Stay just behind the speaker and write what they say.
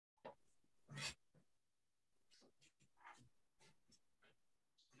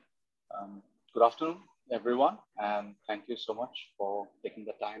Good afternoon, everyone, and thank you so much for taking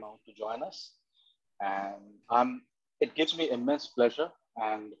the time out to join us. And it gives me immense pleasure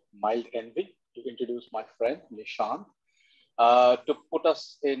and mild envy to introduce my friend Nishant. To put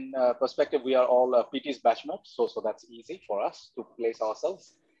us in perspective, we are all PT's batchmates, so that's easy for us to place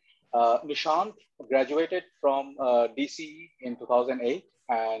ourselves. Nishant graduated from DCE in 2008,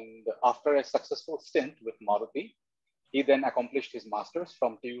 and after a successful stint with Maruti, he then accomplished his master's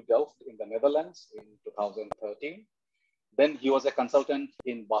from TU Delft in the Netherlands in 2013. Then he was a consultant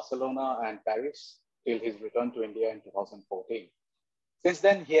in Barcelona and Paris till his return to India in 2014. Since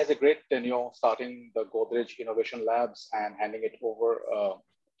then, he has a great tenure starting the Godrej Innovation Labs and handing it over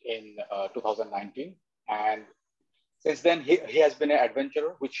in 2019. And since then, he has been an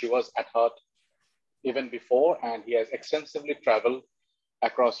adventurer, which he was at heart even before, and he has extensively traveled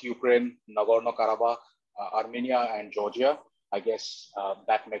across Ukraine, Nagorno-Karabakh, Armenia, and Georgia. I guess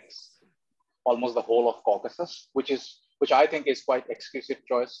that makes almost the whole of Caucasus, which I think is quite exclusive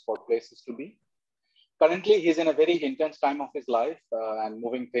choice for places to be. Currently, he's in a very intense time of his life and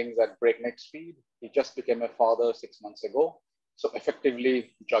moving things at breakneck speed. He just became a father 6 months ago. So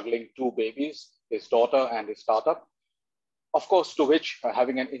effectively juggling two babies, his daughter and his startup. Of course, to which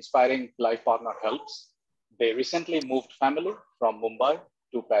having an inspiring life partner helps. They recently moved family from Mumbai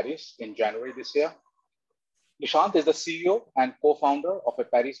to Paris in January this year. Nishant is the CEO and co-founder of a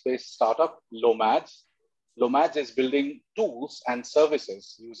Paris-based startup, Lomads. Lomads is building tools and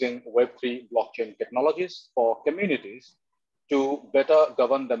services using Web3 blockchain technologies for communities to better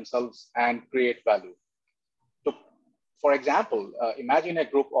govern themselves and create value. For example, imagine a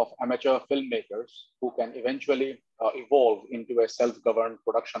group of amateur filmmakers who can eventually evolve into a self-governed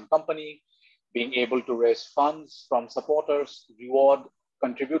production company, being able to raise funds from supporters, reward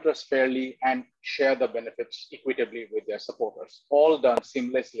contributors fairly, and share the benefits equitably with their supporters, all done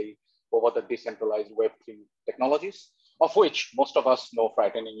seamlessly over the decentralized Web3 technologies, of which most of us know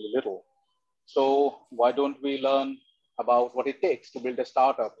frighteningly little. So why don't we learn about what it takes to build a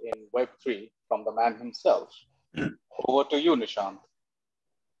startup in Web3 from the man himself? Over to you, Nishant.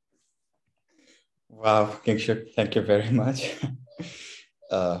 Wow, Kingshuk, thank you very much.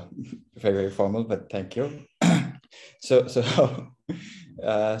 Very formal, but thank you.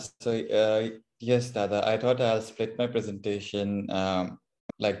 Yes, Dada, I thought I'll split my presentation,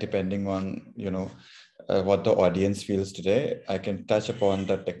 like depending on, what the audience feels today. I can touch upon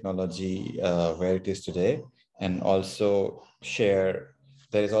the technology where it is today, and also share.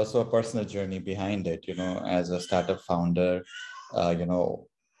 There is also a personal journey behind it, as a startup founder,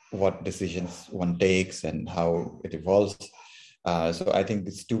 what decisions one takes and how it evolves. So I think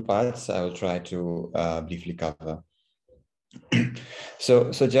these two parts I will try to briefly cover.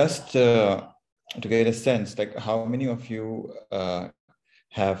 So just to get a sense, like how many of you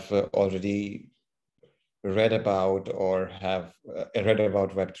have already read about or have read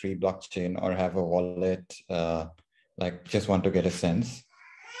about Web3 blockchain or have a wallet, like just want to get a sense?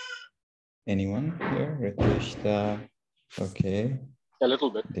 Anyone here? Ritesh, okay. A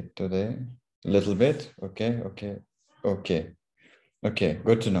little bit. Today, a little bit. Okay.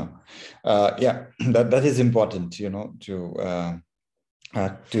 Good to know. Yeah, that is important. To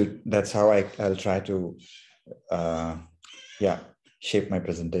that's how I'll try to shape my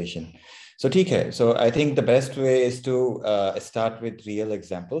presentation. So TK. So I think the best way is to start with real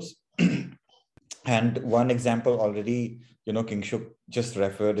examples. And one example already, Kingshuk just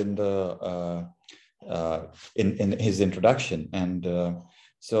referred in the in his introduction. And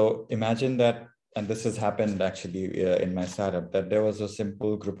so imagine that, and this has happened actually in my startup, that there was a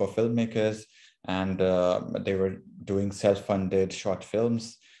simple group of filmmakers, and they were doing self-funded short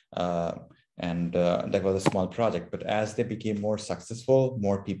films, and that was a small project. But as they became more successful,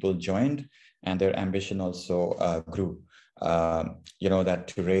 more people joined, and their ambition also grew. That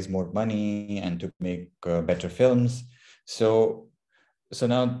to raise more money and to make better films. So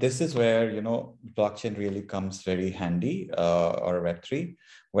now this is where, blockchain really comes very handy, or Web3,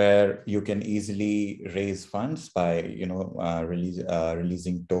 where you can easily raise funds by,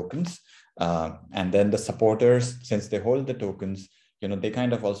 releasing tokens. And then the supporters, since they hold the tokens, they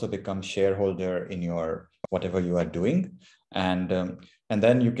kind of also become shareholder in your whatever you are doing. And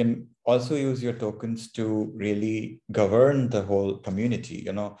then you can also use your tokens to really govern the whole community,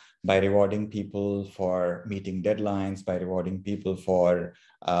 by rewarding people for meeting deadlines, by rewarding people for,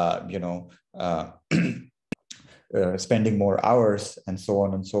 spending more hours, and so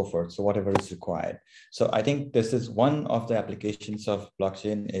on and so forth. So whatever is required. So I think this is one of the applications of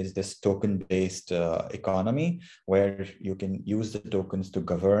blockchain, is this token-based economy, where you can use the tokens to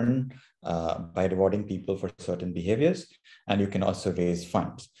govern by rewarding people for certain behaviors, and you can also raise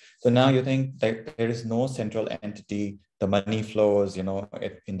funds. So now you think that there is no central entity, the money flows, in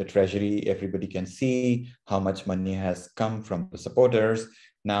the treasury, everybody can see how much money has come from the supporters.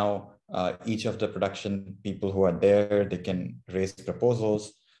 Now, each of the production people who are there, they can raise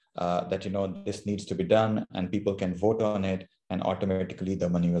proposals that, this needs to be done, and people can vote on it, and automatically the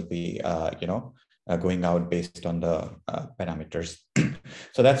money will be, going out based on the parameters.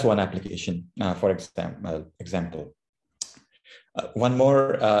 So that's one application, for example. One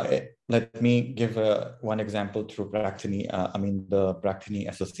more, let me give one example through the Praktani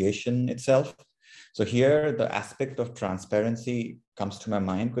Association itself. So here, the aspect of transparency comes to my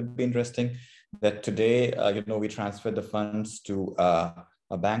mind, could be interesting, that today, we transfer the funds to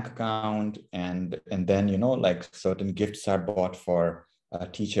a bank account, and then, like certain gifts are bought for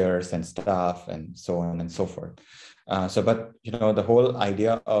teachers and staff and so on and so forth. But, the whole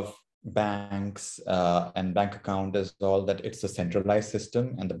idea of banks and bank account is all that it's a centralized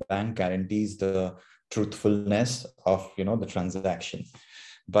system, and the bank guarantees the truthfulness of, the transaction.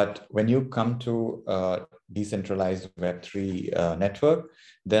 But when you come to a decentralized Web3 network,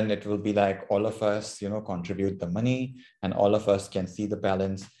 then it will be like all of us, contribute the money, and all of us can see the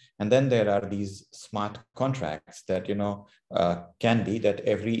balance. And then there are these smart contracts that, can be that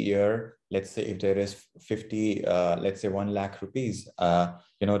every year, let's say if there is 50, let's say 1 lakh rupees,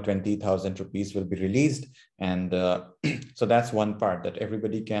 20,000 rupees will be released. And so that's one part, that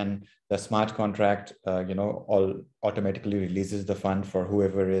everybody can, the smart contract, all automatically releases the fund for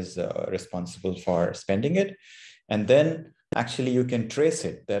whoever is responsible for spending it. And then actually you can trace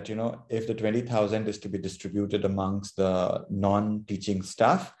it, that, if the 20,000 is to be distributed amongst the non-teaching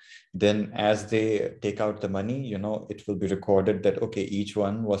staff, then as they take out the money, it will be recorded that, okay, each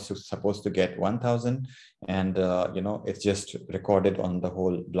one was supposed to get 1,000, and, it's just recorded on the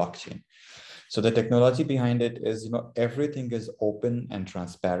whole blockchain. So the technology behind it is, everything is open and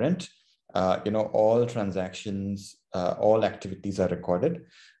transparent. All transactions, all activities are recorded.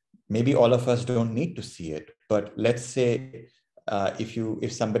 Maybe all of us don't need to see it, but let's say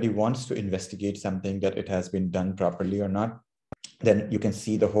if somebody wants to investigate something, that it has been done properly or not, then you can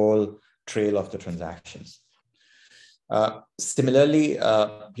see the whole trail of the transactions. Similarly,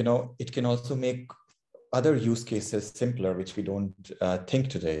 it can also make other use cases simpler, which we don't think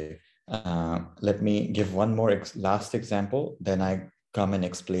today. Let me give one more last example, then I come and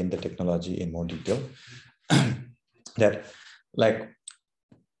explain the technology in more detail. That, like,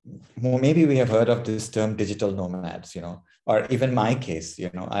 maybe we have heard of this term digital nomads, or even my case,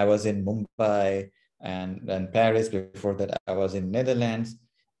 I was in Mumbai and Paris. Before that, I was in Netherlands.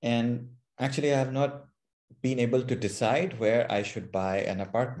 And actually, I have not been able to decide where I should buy an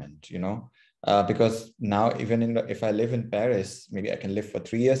apartment, because now even if I live in Paris, maybe I can live for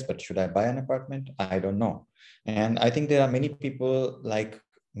 3 years, but should I buy an apartment? I don't know. And I think there are many people like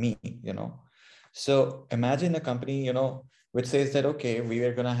me, So imagine a company, which says that, okay, we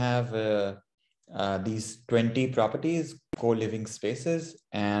are going to have these 20 properties, co-living spaces,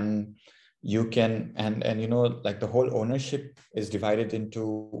 and you can, like the whole ownership is divided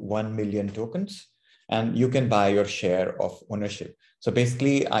into 1 million tokens, and you can buy your share of ownership. So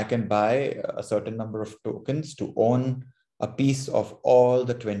basically, I can buy a certain number of tokens to own a piece of all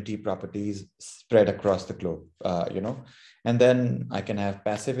the 20 properties spread across the globe, and then I can have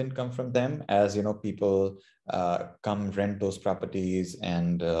passive income from them as, people come rent those properties,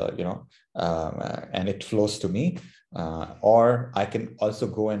 and, and it flows to me, or I can also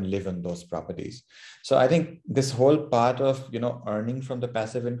go and live in those properties. So I think this whole part of, earning from the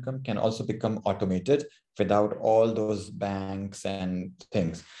passive income can also become automated without all those banks and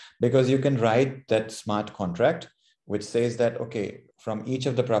things, because you can write that smart contract, which says that, okay, from each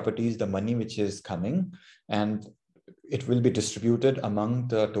of the properties, the money which is coming, and it will be distributed among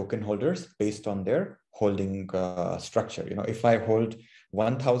the token holders based on their holding structure. If I hold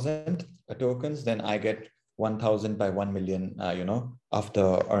 1,000 tokens, then I get 1,000 by 1 million, of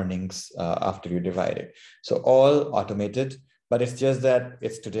the earnings after you divide it. So all automated, but it's just that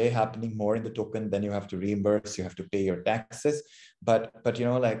it's today happening more in the token. Then you have to reimburse, you have to pay your taxes. But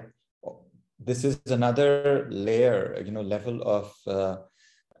like, this is another layer, level of,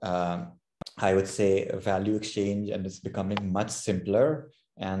 I would say, value exchange, and it's becoming much simpler.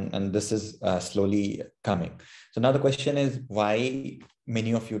 And this is slowly coming. So now the question is, why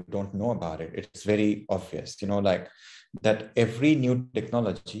many of you don't know about it? It's very obvious, like that every new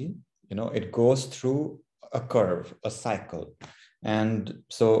technology, it goes through a curve, a cycle. And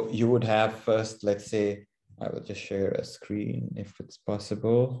so you would have first, let's say, I will just share a screen if it's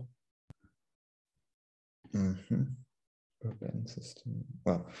possible. Open system.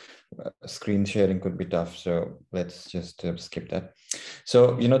 Well, screen sharing could be tough, so let's just skip that.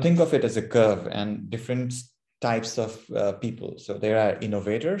 So, think of it as a curve and different types of people. So there are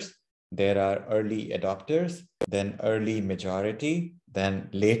innovators, there are early adopters, then early majority, then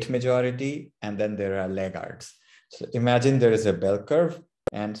late majority, and then there are laggards. So imagine there is a bell curve.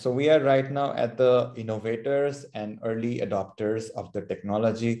 And so we are right now at the innovators and early adopters of the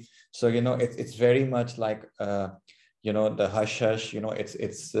technology. So, it's very much like, the hush hush,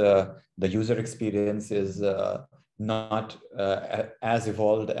 it's the user experience is not as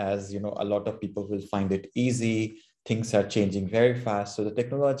evolved as, a lot of people will find it easy. Things are changing very fast. So the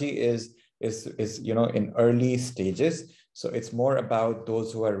technology is in early stages. So it's more about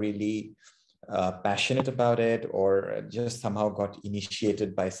those who are really passionate about it, or just somehow got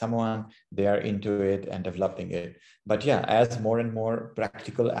initiated by someone, they are into it and developing it. But yeah, as more and more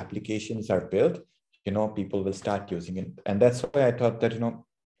practical applications are built, people will start using it. And that's why I thought that,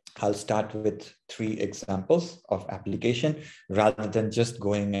 I'll start with 3 examples of application rather than just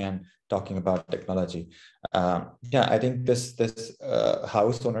going and talking about technology. Yeah, I think this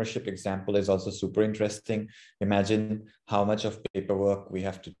house ownership example is also super interesting. Imagine how much of paperwork we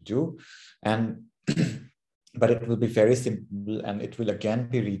have to do, and but it will be very simple, and it will again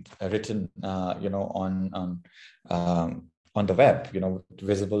be written, on the web,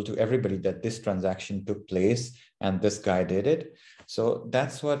 visible to everybody that this transaction took place and this guy did it. So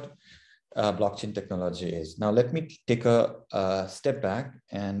that's what blockchain technology is. Now, let me take a step back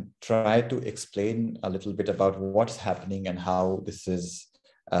and try to explain a little bit about what's happening and how this is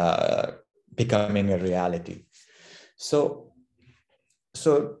becoming a reality. So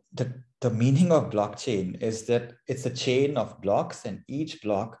the meaning of blockchain is that it's a chain of blocks, and each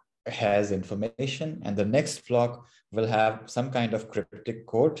block has information, and the next block will have some kind of cryptic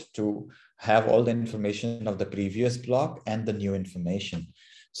code to have all the information of the previous block and the new information.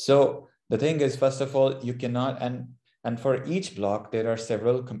 So the thing is, first of all, you cannot, and for each block, there are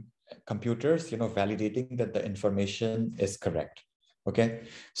several computers, validating that the information is correct. Okay.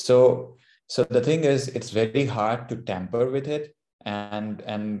 So the thing is, it's very hard to tamper with it, and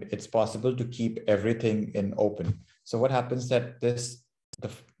it's possible to keep everything in open. So what happens that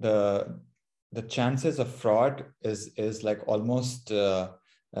the chances of fraud is like almost nil,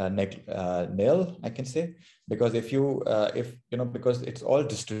 I can say, because because it's all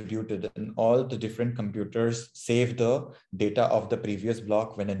distributed and all the different computers save the data of the previous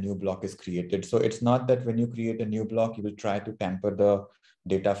block when a new block is created. So it's not that when you create a new block, you will try to tamper the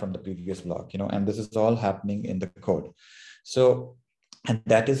data from the previous block, and this is all happening in the code. So, and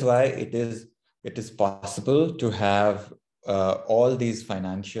that is why it is possible to have all these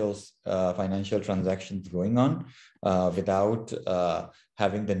financial transactions going on without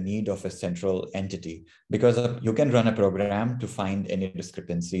having the need of a central entity, because you can run a program to find any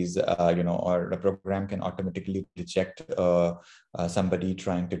discrepancies, or the program can automatically reject somebody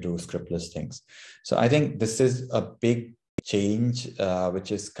trying to do scriptless things. So I think this is a big change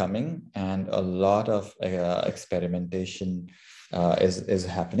which is coming, and a lot of experimentation is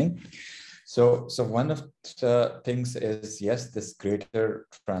happening. So one of the things is, yes, this greater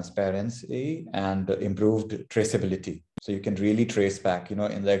transparency and improved traceability. So you can really trace back, in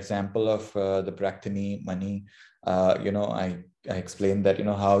the example of the Praktani money, I explained that,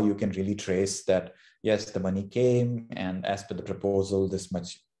 how you can really trace that, yes, the money came, and as per the proposal, this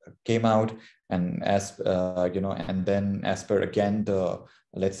much came out, and and then as per, again, the,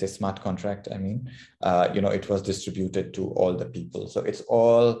 let's say, smart contract, it was distributed to all the people. So it's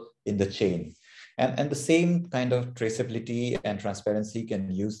all in the chain. And the same kind of traceability and transparency can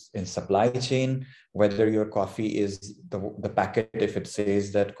use in supply chain, whether your coffee is the packet, if it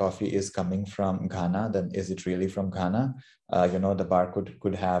says that coffee is coming from Ghana, then is it really from Ghana? The barcode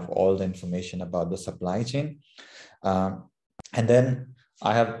could have all the information about the supply chain. And then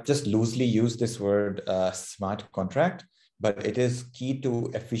I have just loosely used this word smart contract, but it is key to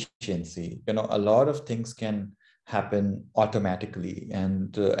efficiency. A lot of things can happen automatically.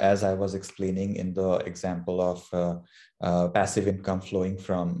 And as I was explaining in the example of passive income flowing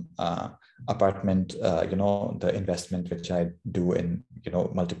from apartment, the investment which I do in,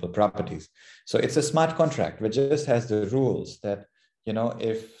 multiple properties. So it's a smart contract which just has the rules that,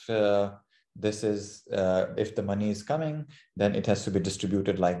 if if the money is coming, then it has to be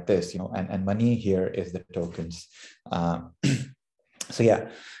distributed like this, and money here is the tokens. So yeah,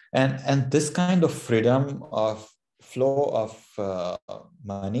 and this kind of freedom of flow of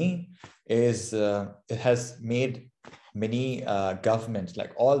money is it has made many governments,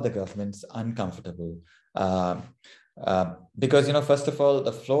 like all the governments, uncomfortable. Because, first of all,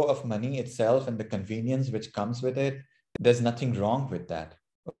 the flow of money itself and the convenience which comes with it, there's nothing wrong with that.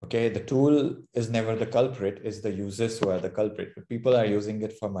 Okay, the tool is never the culprit, it's the users who are the culprit. But people are using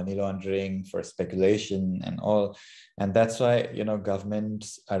it for money laundering, for speculation and all. And that's why,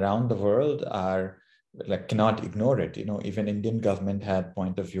 governments around the world are like cannot ignore it. Even Indian government had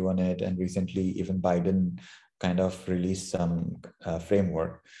point of view on it, and recently even Biden kind of released some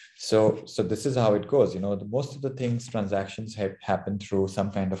framework. So this is how it goes. Most of the things, transactions happen through some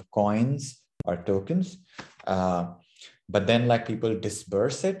kind of coins or tokens. But then like people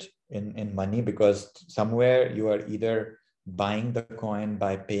disperse it in money, because somewhere you are either buying the coin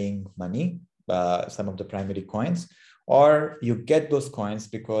by paying money, some of the primary coins, or you get those coins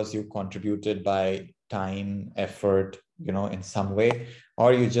because you contributed by time, effort, in some way,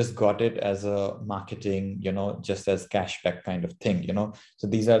 or you just got it as a marketing, just as cashback kind of thing, So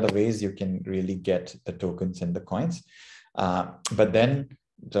these are the ways you can really get the tokens and the coins. But then,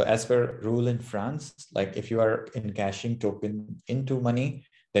 so as per rule in France, like if you are encashing token into money,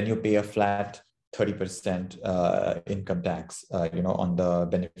 then you pay a flat 30% income tax, on the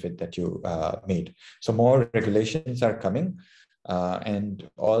benefit that you made. So more regulations are coming, and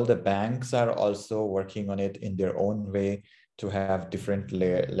all the banks are also working on it in their own way to have different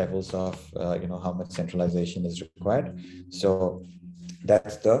levels of, how much centralization is required. So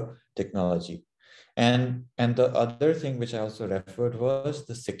that's the technology. And the other thing which I also referred was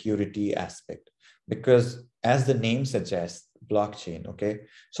the security aspect, because as the name suggests, blockchain, okay,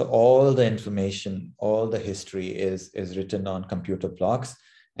 so all the information, all the history is written on computer blocks.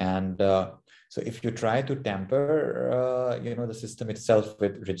 And so if you try to tamper, the system itself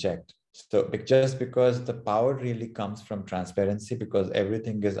would reject. So just because the power really comes from transparency, because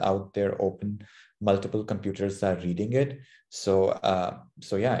everything is out there open, multiple computers are reading it. So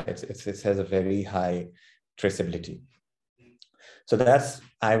yeah, it has a very high traceability. So that's,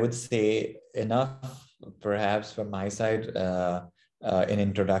 I would say, enough perhaps from my side, an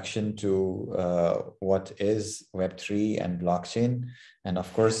introduction to what is Web3 and blockchain. And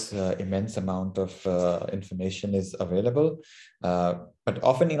of course, immense amount of information is available. But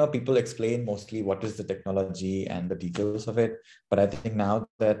often, people explain mostly what is the technology and the details of it. But I think now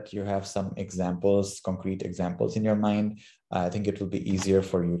that you have some examples, concrete examples in your mind, I think it will be easier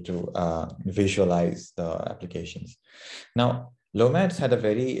for you to visualize the applications. Now, Lomads had a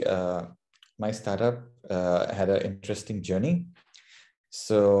very, my startup had an interesting journey.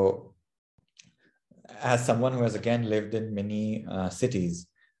 So as someone who has again lived in many cities,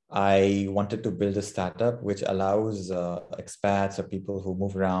 I wanted to build a startup which allows expats or people who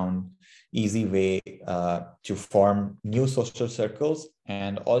move around easy way to form new social circles,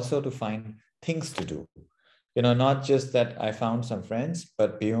 and also to find things to do. Not just that I found some friends,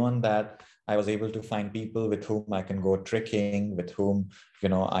 but beyond that, I was able to find people with whom I can go trekking, with whom,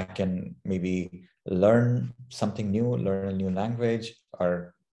 I can maybe learn something new, learn a new language,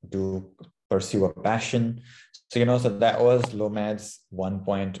 or pursue a passion. So, so that was Lomads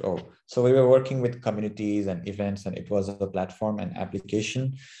 1.0. So we were working with communities and events, and it was a platform and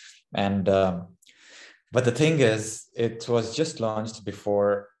application. And, but the thing is, it was just launched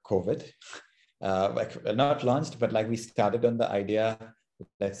before COVID. Not launched, but like we started on the idea,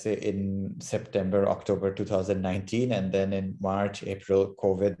 let's say in September, October 2019, and then in March, April,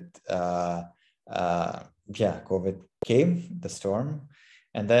 COVID came, the storm.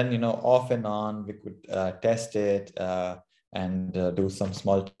 And then, off and on, we could test it and do some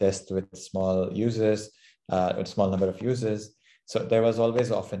small tests with small users, with small number of users. So there was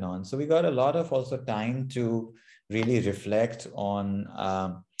always off and on. So we got a lot of also time to really reflect on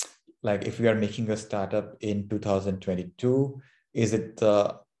like if we are making a startup in 2022, is it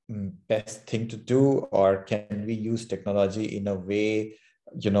the best thing to do, or can we use technology in a way,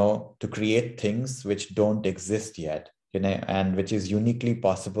 to create things which don't exist yet, and which is uniquely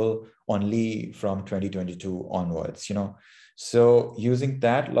possible only from 2022 onwards, So using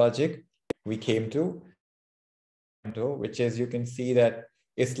that logic, we came to, which is, you can see that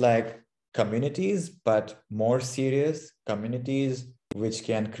it's like communities, but more serious communities, which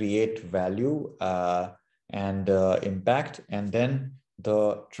can create value and impact, and then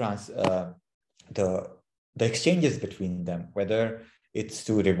the exchanges between them, whether it's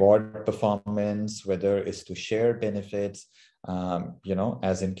to reward performance, whether it's to share benefits,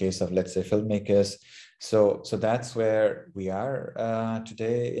 as in case of, let's say, filmmakers. So that's where we are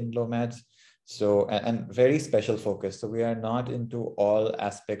today in Lomads. So, and very special focus. So we are not into all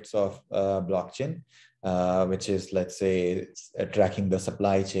aspects of blockchain. which is, let's say, tracking the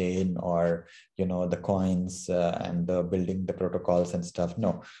supply chain, or the coins, and the building the protocols and stuff.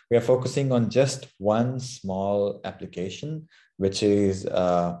 No, we are focusing on just one small application, which is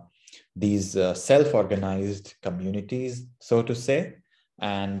these self-organized communities, so to say,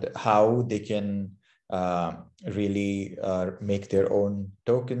 and how they can really make their own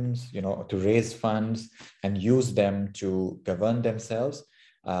tokens, to raise funds and use them to govern themselves.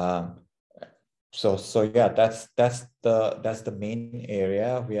 So yeah, that's the main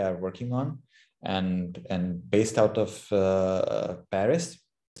area we are working on, and based out of Paris.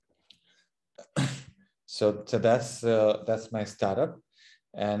 So that's my startup,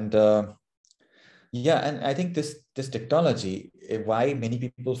 and yeah, and I think this technology, why many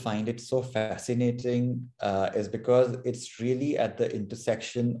people find it so fascinating, is because it's really at the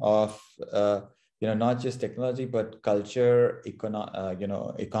intersection of not just technology but culture,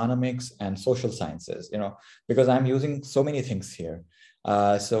 economics, and social sciences. Because I'm using so many things here.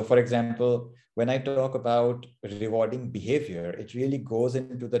 So, for example, when I talk about rewarding behavior, it really goes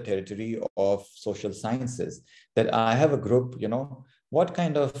into the territory of social sciences. That I have a group, what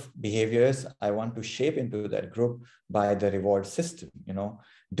kind of behaviors I want to shape into that group by the reward system.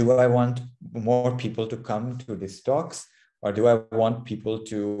 Do I want more people to come to these talks, or do I want people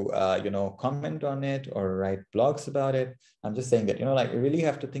to comment on it or write blogs about it? I'm just saying that you really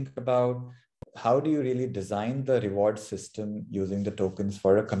have to think about how do you really design the reward system using the tokens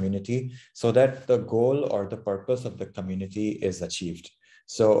for a community so that the goal or the purpose of the community is achieved.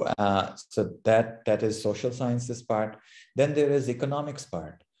 So that is social sciences part. Then there is economics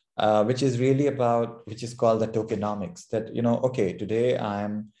part, which is really about, which is called the tokenomics. That okay, today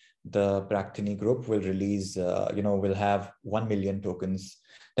the Praktani group will release, will have 1 million tokens.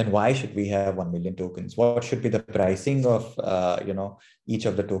 Then why should we have 1 million tokens? What should be the pricing of each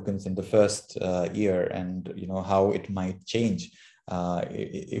of the tokens in the first year, and how it might change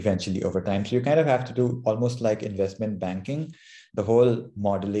eventually over time. So you kind of have to do almost like investment banking, the whole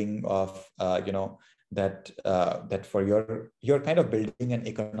modeling of that for you're kind of building an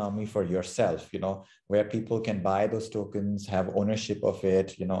economy for yourself, where people can buy those tokens, have ownership of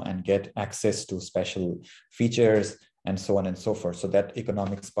it, and get access to special features and so on and so forth. So that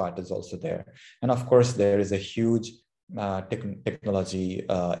economics part is also there. And of course, there is a huge technology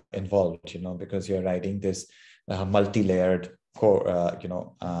involved, because you're writing this multi-layered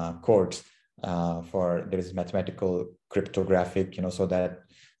codes for, there is mathematical cryptographic, so that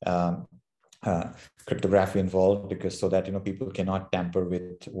cryptography involved, because so that people cannot tamper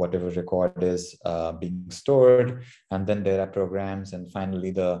with whatever record is being stored. And then there are programs, and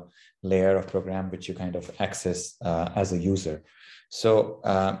finally the layer of program which you kind of access as a user. So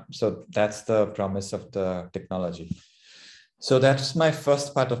that's the promise of the technology. So that's my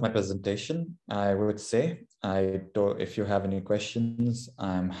first part of my presentation, I would say. If you have any questions,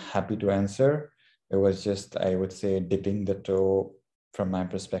 I'm happy to answer. It was just, I would say, dipping the toe from my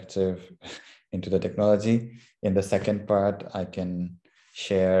perspective into the technology. In the second part, I can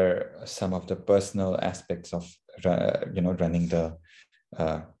share some of the personal aspects of running a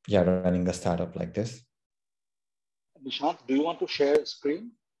startup like this. Nishant, do you want to share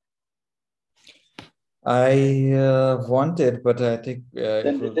screen? I wanted, but I think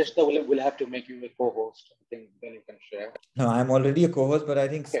then Riteshta will have to make you a co-host. I think then you can share. No, I'm already a co-host, but I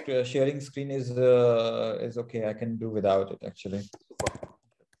think sharing screen is okay. I can do without it actually.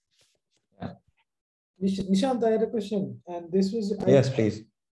 Yeah. Nishant, I had a question, and this was yes, please.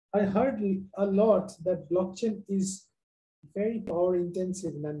 I heard a lot that blockchain is very power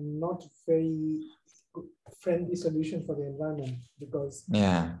intensive and not very friendly solution for the environment, because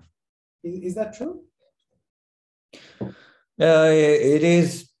is that true? It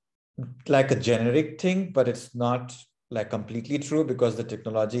is like a generic thing, but it's not like completely true, because the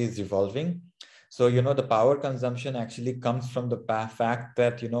technology is evolving. So, the power consumption actually comes from the fact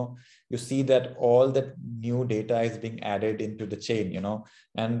that, you see that all that new data is being added into the chain,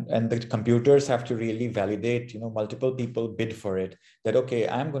 and the computers have to really validate, multiple people bid for it, that, okay,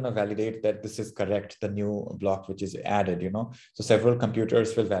 I'm going to validate that this is correct, the new block which is added, So several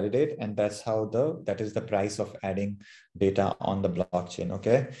computers will validate, and that's how that is the price of adding data on the blockchain,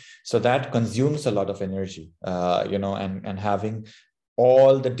 okay? So that consumes a lot of energy, and having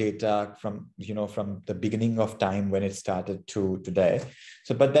all the data from the beginning of time when it started to today.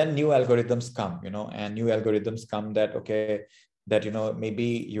 So, but then new algorithms come, and new algorithms come that, okay, that, maybe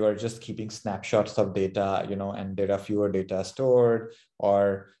you are just keeping snapshots of data, and there are fewer data stored,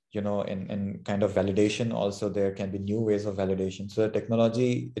 or, in kind of validation also, there can be new ways of validation. So the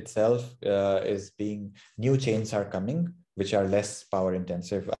technology itself new chains are coming, which are less power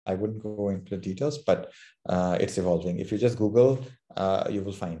intensive. I wouldn't go into the details, but it's evolving. If you just Google, you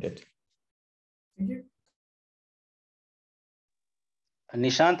will find it. Thank you.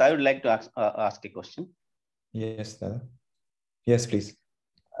 Nishant, I would like to ask a question. Yes, Dada. Yes, please.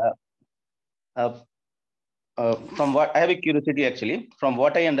 From what I have a curiosity actually, from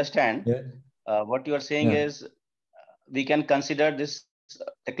what I understand, what you are saying is we can consider this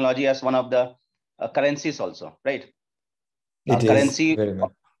technology as one of the currencies also, right? It is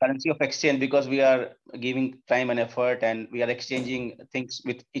currency of exchange, because we are giving time and effort and we are exchanging things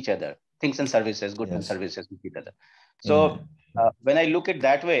with each other, things and services, goods and services with each other. So when I look at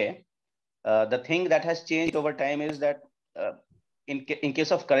that way, the thing that has changed over time is that in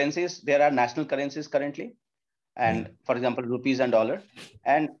case of currencies, there are national currencies currently. And for example, rupees and dollar,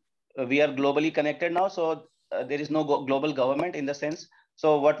 and we are globally connected now. So there is no global government in the sense.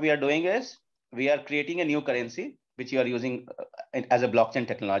 So what we are doing is we are creating a new currency, which you are using as a blockchain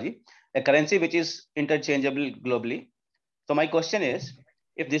technology, a currency which is interchangeable globally. So my question is,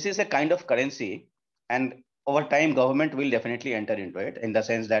 if this is a kind of currency, and over time, government will definitely enter into it in the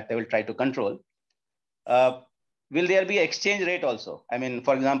sense that they will try to control. Will there be exchange rate also? I mean,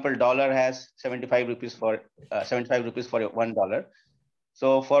 for example, dollar has 75 rupees for $1.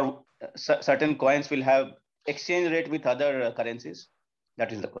 So for certain coins will have exchange rate with other currencies.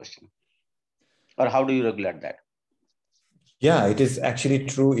 That is the question. Or how do you regulate that? Yeah, it is actually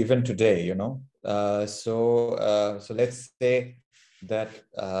true even today, you know. So let's say that,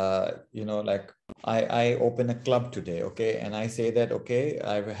 like I open a club today, okay? And I say that, okay,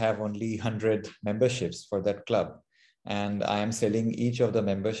 I have only 100 memberships for that club. And I am selling each of the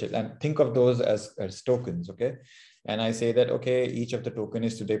memberships, and think of those as tokens, okay? And I say that, okay, each of the token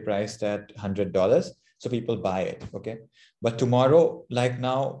is today priced at $100. So people buy it, okay? But tomorrow, like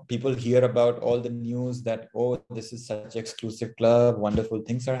now, people hear about all the news that, oh, this is such exclusive club, wonderful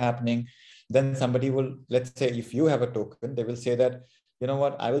things are happening. Then somebody will, let's say, if you have a token, they will say that, you know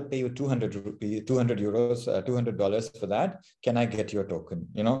what, I will pay you 200 rupees, 200 euros, $200 for that. Can I get your token?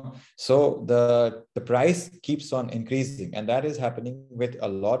 You know, so the price keeps on increasing, and that is happening with a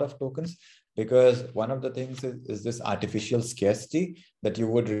lot of tokens. Because one of the things is this artificial scarcity, that you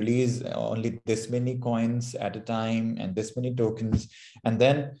would release only this many coins at a time and this many tokens. And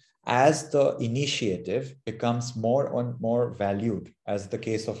then as the initiative becomes more and more valued, as the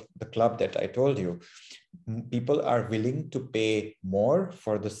case of the club that I told you, people are willing to pay more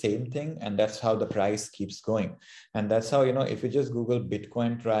for the same thing. And that's how the price keeps going. And that's how, you know, if you just Google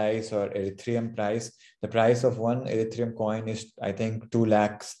Bitcoin price or Ethereum price, the price of one Ethereum coin is, I think,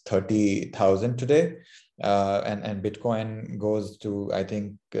 230,000 today. And Bitcoin goes to, I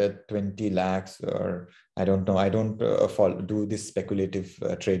think, 20 lakhs, or I don't know. I don't do this speculative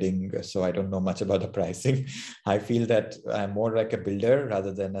trading, so I don't know much about the pricing. I feel that I'm more like a builder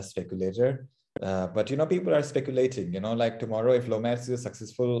rather than a speculator. But, you know, people are speculating, you know, like tomorrow, if Lomax is a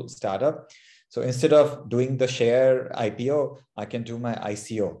successful startup, so instead of doing the share IPO, I can do my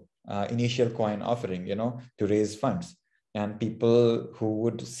ICO, initial coin offering, you know, to raise funds. And people who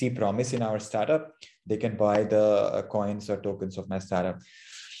would see promise in our startup, they can buy the coins or tokens of my startup.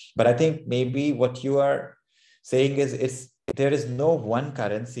 But I think maybe what you are saying is there is no one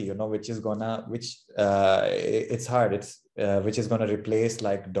currency, you know, which is gonna, it's hard. Which is gonna replace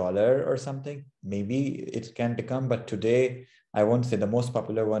like dollar or something. Maybe it can become, but today I won't say. The most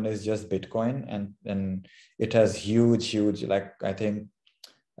popular one is just Bitcoin, and it has huge, like I think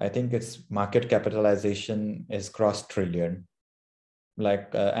its market capitalization is crossed trillion.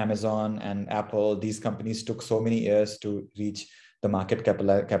 Like Amazon and Apple, these companies took so many years to reach the market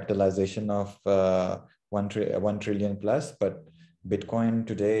capitalization of 1 trillion plus, but Bitcoin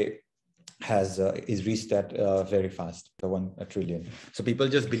today is reached that very fast, the 1 trillion. So people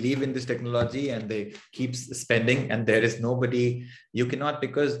just believe in this technology and they keep spending, and there is nobody, you cannot,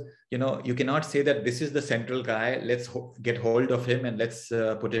 because, you know, you cannot say that this is the central guy, let's get hold of him and let's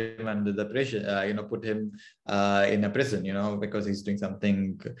put him under the pressure, you know, put him in a prison, you know, because he's doing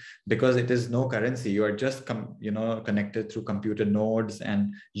something, because it is no currency. You are just connected through computer nodes,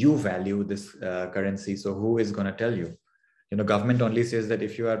 and you value this currency. So who is going to tell you? You know, government only says that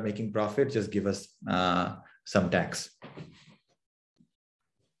if you are making profit, just give us some tax.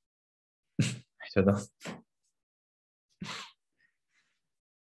 I don't know.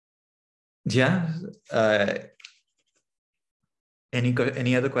 Yeah.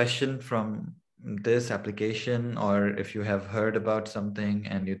 Any other question from this application, or if you have heard about something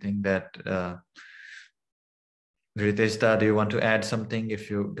and you think that Riteshda, do you want to add something?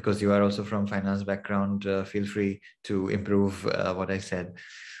 Because you are also from finance background, feel free to improve what I said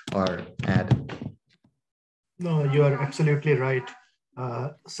or add. No, you are absolutely right,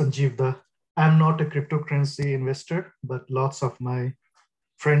 Sanjeev. I'm not a cryptocurrency investor, but lots of my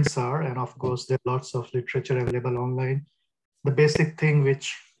friends are. And of course, there are lots of literature available online. The basic thing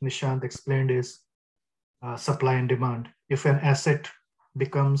which Nishant explained is supply and demand. If an asset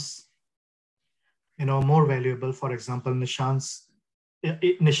becomes more valuable, for example, Nishant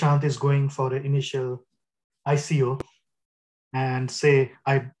is going for an initial ICO, and say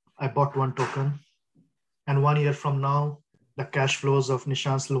I bought one token, and 1 year from now the cash flows of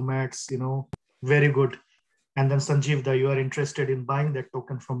Nishant's Lumats, very good, and then Sanjeev, you are interested in buying that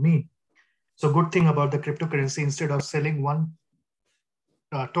token from me. So good thing about the cryptocurrency, instead of selling one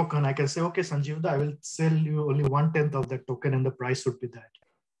token, I can say, okay, Sanjeev, I will sell you only 1/10 of that token, and the price would be that.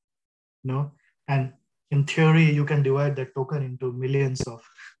 And in theory, you can divide that token into millions of.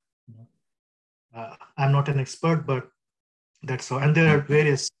 I'm not an expert, but that's all. And there are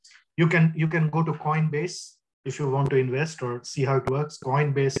various. You can go to Coinbase if you want to invest or see how it works.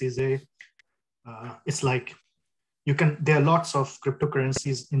 Coinbase is it's like there are lots of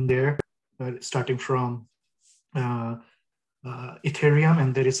cryptocurrencies in there, starting from Ethereum,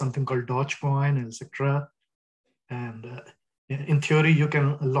 and there is something called Dogecoin, etc. And in theory, you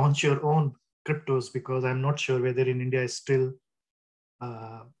can launch your own cryptos, because I'm not sure whether in India is still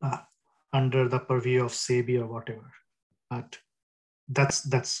under the purview of SEBI or whatever. But that's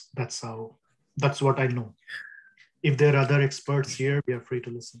what I know. If there are other experts here, we are free to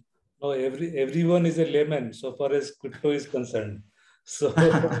listen. No, everyone is a layman so far as crypto is concerned. So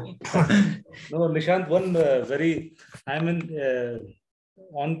no, Nishant,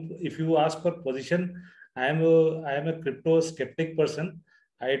 if you ask for position, I am a crypto skeptic person.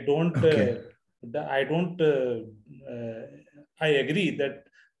 I agree that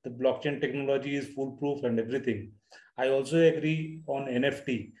the blockchain technology is foolproof and everything. I also agree on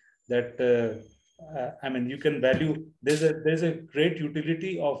NFT that you can value. There's a great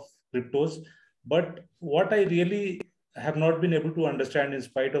utility of cryptos, but what I really have not been able to understand, in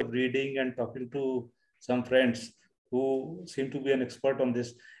spite of reading and talking to some friends who seem to be an expert on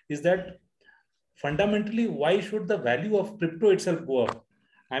this, is that fundamentally, why should the value of crypto itself go up?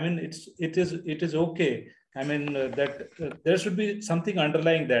 It is okay. There should be something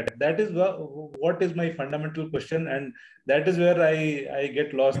underlying that. That is what is my fundamental question, and that is where I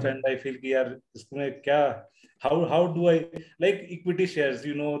get lost and I feel how do I, like equity shares?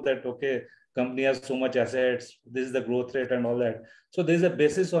 That okay, company has so much assets, this is the growth rate and all that. So there's a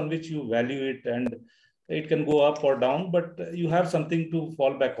basis on which you value it, and it can go up or down, but you have something to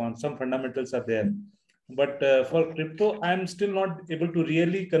fall back on. Some fundamentals are there. But for crypto, I'm still not able to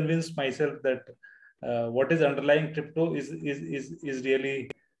really convince myself that what is underlying crypto is really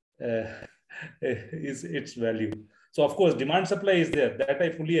is its value. So of course, demand supply is there. That I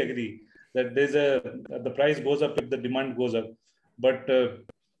fully agree. That the price goes up if the demand goes up. But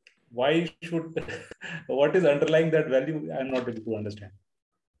why should what is underlying that value? I'm not able to understand.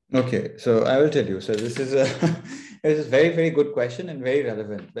 Okay, so I will tell you. So this is a it is a very, very good question and very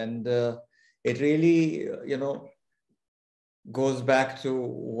relevant. And it really, goes back to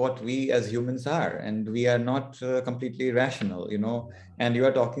what we as humans are, and we are not completely rational, and you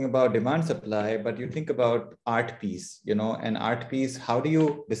are talking about demand supply, but you think about art piece, an art piece. How do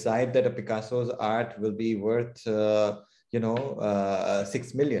you decide that a Picasso's art will be worth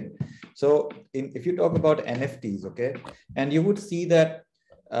 6 million? So if you talk about NFTs, okay, and you would see that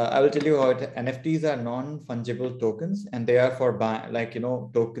I will tell you how NFTs are non-fungible tokens, and they are for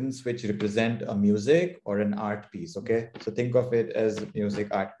tokens which represent a music or an art piece. Okay, so think of it as music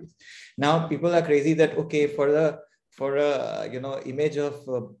art piece. Now people are crazy that okay, for a image of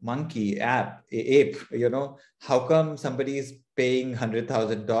a monkey ape, how come somebody is paying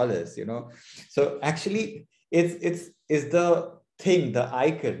 $100,000? So actually, it's the thing, the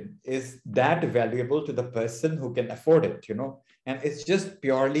icon is that valuable to the person who can afford it, and it's just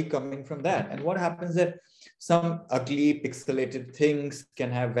purely coming from that. And what happens that some ugly pixelated things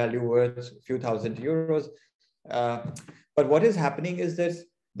can have value worth a few €1,000. But what is happening is that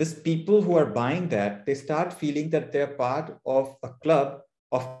these people who are buying that, they start feeling that they're part of a club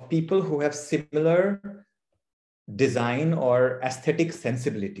of people who have similar design or aesthetic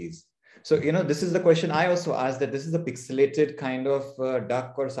sensibilities. So, this is the question I also asked, that this is a pixelated kind of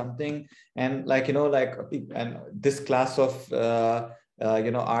duck or something. And and this class of,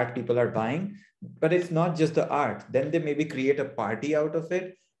 art people are buying, but it's not just the art. Then they maybe create a party out of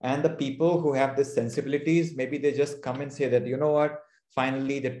it. And the people who have these sensibilities, maybe they just come and say that, what,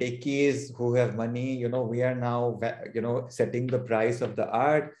 finally the techies who have money, we are now, setting the price of the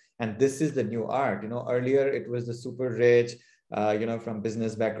art. And this is the new art. Earlier it was the super rich, from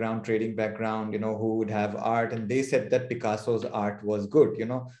business background, trading background, who would have art, and they said that Picasso's art was good,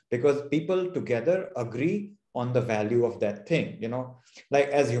 because people together agree on the value of that thing, like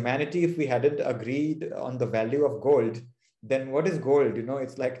as humanity, if we hadn't agreed on the value of gold, then what is gold?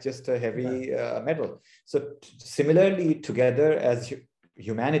 It's like just a heavy metal. So similarly, together as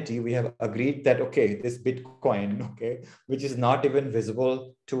humanity, we have agreed that, okay, this Bitcoin, okay, which is not even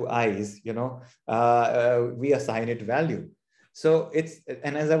visible to eyes, we assign it value. So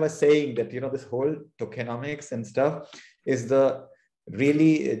and as I was saying that, this whole tokenomics and stuff is the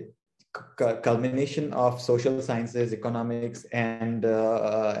really culmination of social sciences, economics, and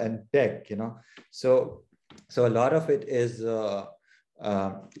tech, So a lot of it is,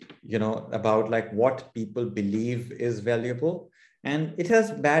 about like what people believe is valuable. And it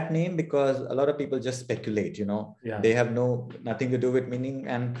has bad name because a lot of people just speculate, they have nothing to do with meaning.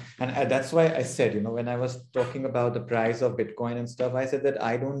 And that's why I said, when I was talking about the price of Bitcoin and stuff, I said that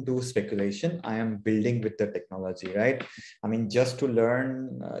I don't do speculation. I am building with the technology, right? I mean, just to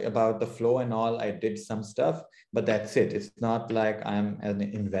learn about the flow and all, I did some stuff, but that's it. It's not like I'm an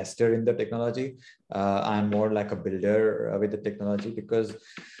investor in the technology. I'm more like a builder with the technology, because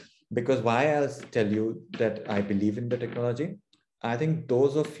why I'll tell you that I believe in the technology. I think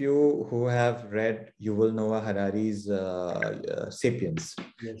those of you who have read Yuval Noah Harari's Sapiens.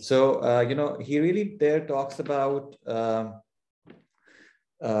 Yes. So, he really there talks about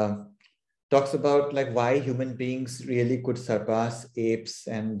like why human beings really could surpass apes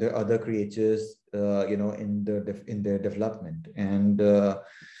and the other creatures, in their development. And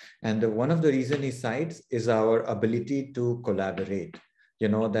one of the reasons he cites is our ability to collaborate.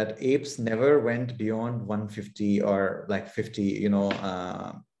 That apes never went beyond 150 or like 50,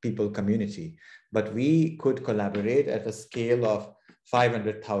 people community, but we could collaborate at a scale of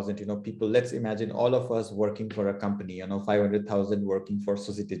 500,000, people. Let's imagine all of us working for a company, 500,000 working for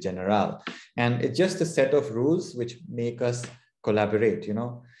Societe Generale. And it's just a set of rules which make us collaborate,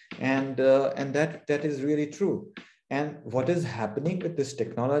 and that is really true. And what is happening with this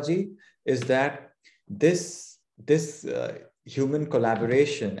technology is that this human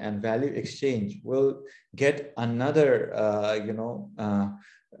collaboration and value exchange will get another,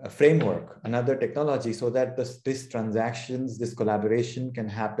 framework, another technology, so that this transactions, this collaboration can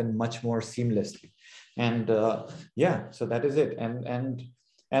happen much more seamlessly. And so that is it.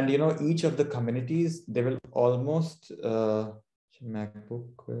 And each of the communities, they will almost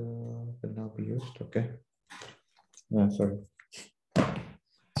MacBook will now be used. Okay. Yeah, sorry.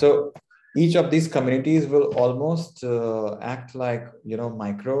 So each of these communities will almost act like,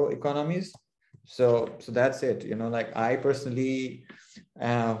 micro economies. So that's it. Like I personally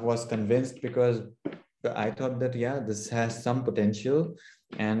was convinced, because I thought that, this has some potential.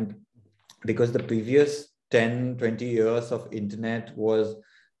 And because the previous 10, 20 years of internet was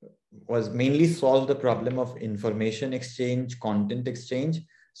mainly solved the problem of information exchange, content exchange.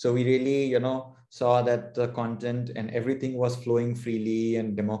 So we really, saw that the content and everything was flowing freely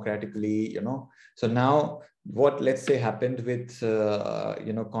and democratically, So now what, let's say, happened with,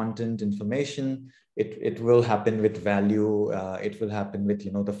 content information, it will happen with value. It will happen with,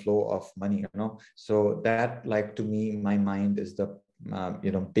 the flow of money, So that, like, to me, in my mind, is the,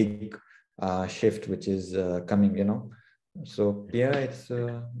 big shift which is coming, So it's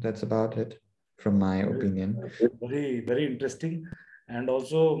that's about it from my opinion. Very, very interesting. And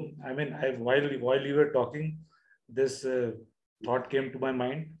also, I mean, while you were talking, this thought came to my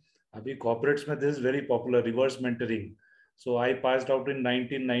mind. Abhi corporates mein this is very popular, reverse mentoring. So I passed out in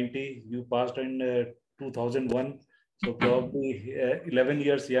 1990. You passed in 2001. So probably 11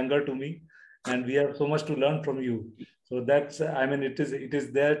 years younger to me, and we have so much to learn from you. So that's, I mean, it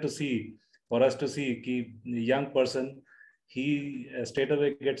is there to see, for us to see, ki young person, he straight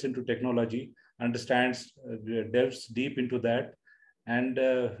away gets into technology, understands, delves deep into that. And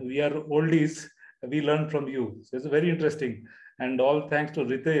we are oldies, we learn from you. So it's very interesting. And all thanks to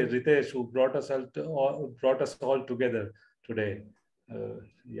Ritesh, who brought us all together today.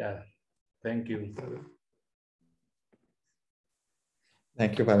 Thank you.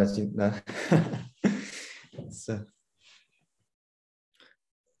 Thank you, Balaji.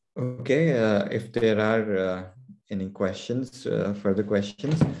 Okay, if there are any questions, further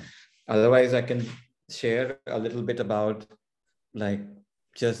questions, otherwise I can share a little bit about like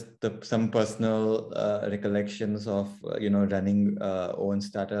just some personal recollections of running own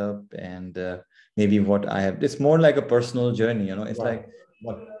startup, and maybe what I have. It's more like a personal journey, it's like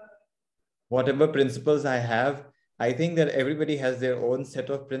whatever principles I have, I think that everybody has their own set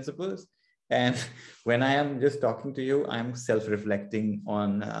of principles. And when I am just talking to you, I'm self-reflecting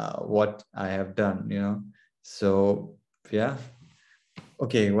on what I have done, So Yeah.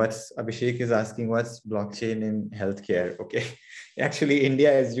 Okay, Abhishek is asking, what's blockchain in healthcare? Okay, actually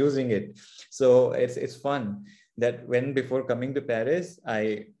India is using it. So it's fun that before coming to Paris,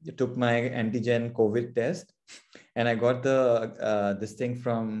 I took my antigen COVID test and I got this thing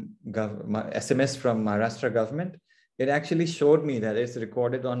from SMS from Maharashtra government. It actually showed me that it's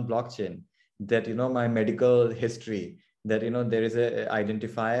recorded on blockchain, that, my medical history, that, there is a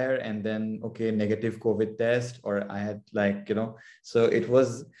identifier and then, okay, negative COVID test, or I had so it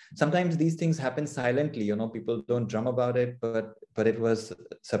was, sometimes these things happen silently, people don't drum about it, but it was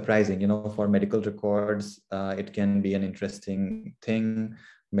surprising, for medical records. It can be an interesting thing,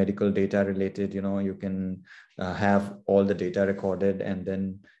 medical data related, you can have all the data recorded, and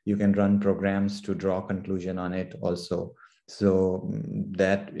then you can run programs to draw conclusion on it also. So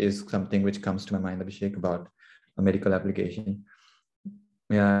that is something which comes to my mind, Abhishek, about a medical application.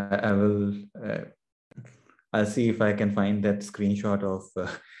 Yeah, I'll see if I can find that screenshot of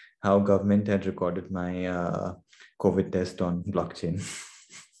how government had recorded my COVID test on blockchain.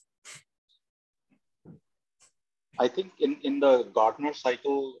 I think in the Gartner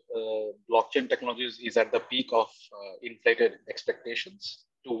cycle, blockchain technologies is at the peak of inflated expectations,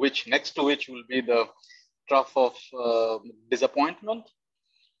 next to which will be the trough of disappointment,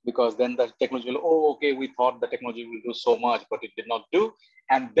 because then the technology will, okay, we thought the technology will do so much, but it did not do.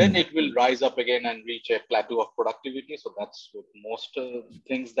 And then it will rise up again and reach a plateau of productivity. So that's with most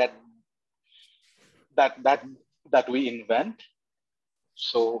things that we invent.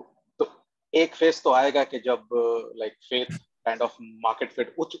 So एक face तो आएगा कि जब like faith kind of market fit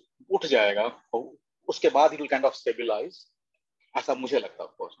उठ जाएगा, उसके बाद it will kind of stabilize. ऐसा मुझे लगता है.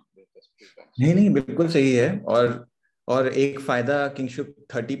 नहीं बिल्कुल सही है. और एक फायदा किंगशुक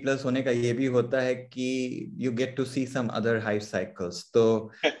 30+ होने का ये भी होता है कि you get to see some other hype cycles.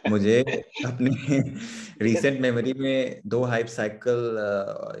 तो मुझे अपने recent memory में 2 hype cycle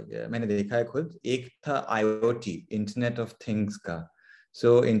मैंने देखा है खुद. एक था IoT, Internet of Things का.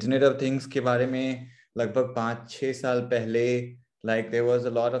 So Internet of Things के बारे में लगभग 5-6 साल पहले, like there was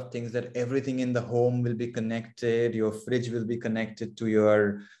a lot of things that everything in the home will be connected, your fridge will be connected to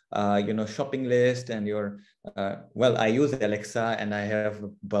your shopping list, and your well, I use Alexa and I have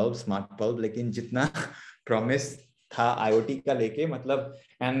bulb, smart bulb, लेकिन जितना promise था IoT का लेके, मतलब,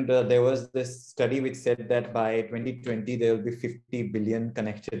 and there was this study which said that by 2020 there will be 50 billion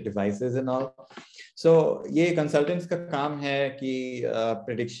connected devices and all. So ये consultants का काम है कि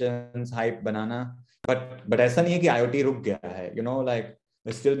predictions, hype बनाना, but ऐसा नहीं है कि IoT रुक गया है, like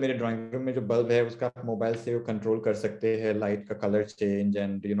still मेरे ड्राइंग रूम में जो बल्ब है उसका मोबाइल से कंट्रोल कर सकते हैं, लाइट का कलर चेंज,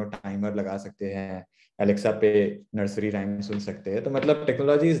 एंड टाइमर लगा सकते हैं, एलेक्सा पे नर्सरी राइम सुन सकते हैं. तो मतलब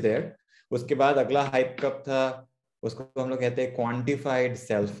टेक्नोलॉजी इज देयर. उसके बाद अगला हाइप कब था, उसको हम लोग कहते हैं क्वांटिफाइड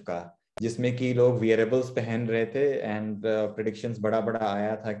सेल्फ का, जिसमें कि लोग वियरेबल्स पहन रहे थे एंड प्रेडिक्शंस बड़ा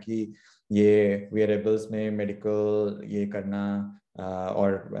आया था कि ये वियरेबल्स में मेडिकल ये करना,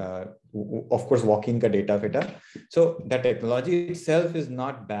 or of course walking ka data feta. So the technology itself is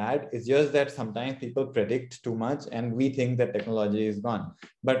not bad. It's just that sometimes people predict too much and we think that technology is gone.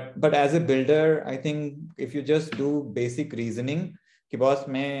 But as a builder, I think if you just do basic reasoning कि boss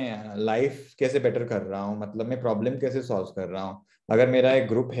मैं life कैसे better कर रहा हूँ, मतलब मैं problem कैसे solve कर रहा हूँ, अगर मेरा एक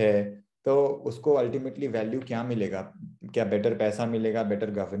ग्रुप है तो उसको अल्टीमेटली वैल्यू क्या मिलेगा, क्या बेटर पैसा मिलेगा,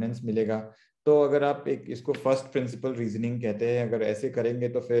 बेटर गवर्नेंस मिलेगा. तो अगर आप एक इसको फर्स्ट प्रिंसिपल रीजनिंग कहते हैं, अगर ऐसे करेंगे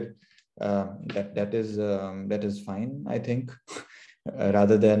तो फिर that is fine, I think.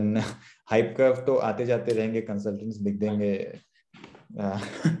 rather than hype curve तो आते जाते रहेंगे, consultants लिख देंगे.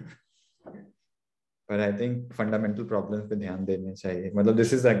 But I think fundamental problems पे ध्यान देने चाहिए. मतलब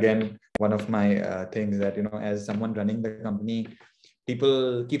this is again one of my things that as someone running the company,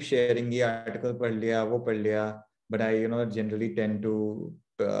 people keep sharing the article पढ़ लिया, वो पढ़ लिया, but I generally tend to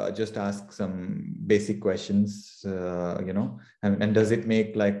just ask some basic questions, and does it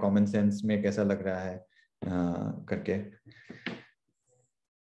make like common sense में कैसा लग रहा है करके.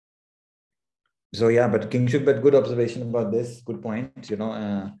 So yeah, but Kingshuk, but good observation about this, good point.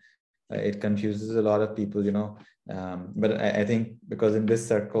 It confuses a lot of people, but I think because in this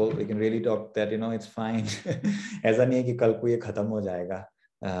circle we can really talk that it's fine. ऐसा नहीं है कि कल को ये खत्म हो जाएगा,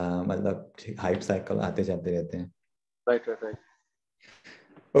 मतलब hype cycle आते जाते रहते हैं. Right.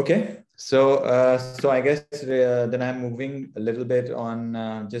 Okay, so I guess then I'm moving a little bit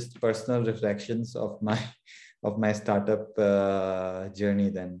on just personal reflections of my startup journey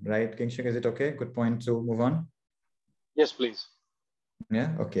then, right? Kingshuk, is it okay? Good point to move on? Yes, please. Yeah,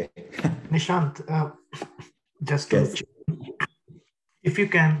 okay. Nishant, just to check, if you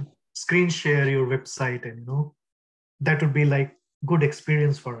can screen share your website, and that would be like good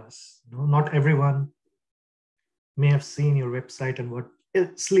experience for us. Not everyone may have seen your website and what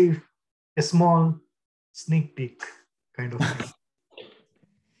it's a small sneak peek kind of thing.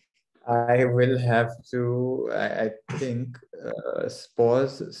 I will have to, I think,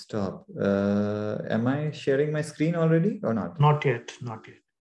 pause, stop. Am I sharing my screen already or not? Not yet, not yet.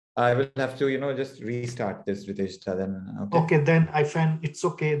 I will have to, just restart this, Riteshta, then. Okay, then I find it's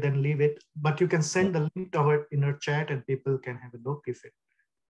okay, then leave it. But you can send the link to our inner chat and people can have a look if it.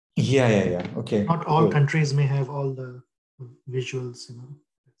 Yeah. Okay. Not all countries may have all the visuals,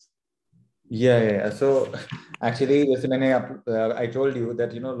 Yeah. So actually, I told you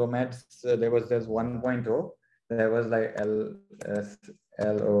that, Lomads, there was this 1.0. There was like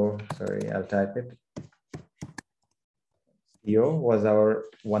LO, sorry, I'll type it. CEO was our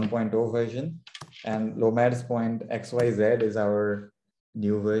 1.0 version, and Lomads point XYZ is our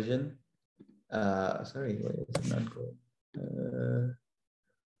new version. Sorry, why is it not going?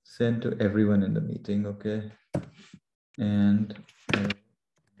 Send to everyone in the meeting, okay? And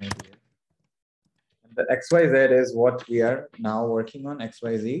the XYZ is what we are now working on,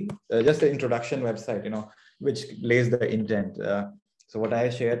 XYZ, just the introduction website, which lays the intent. So what I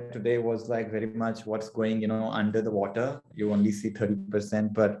shared today was like very much what's going, under the water. You only see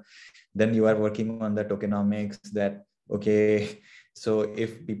 30%, but then you are working on the tokenomics that, okay, so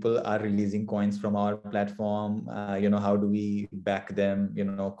if people are releasing coins from our platform, how do we back them,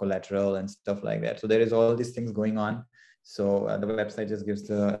 collateral and stuff like that. So there is all these things going on. So the website just gives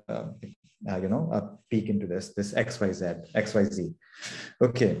the, a peek into this XYZ.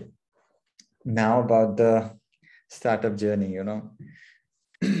 Okay. Now about the startup journey,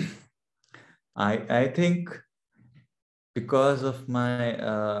 I think because of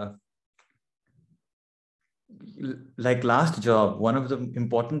my like last job, one of the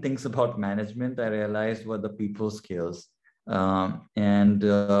important things about management I realized were the people skills. And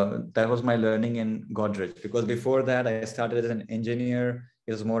that was my learning in Godrej, because before that I started as an engineer.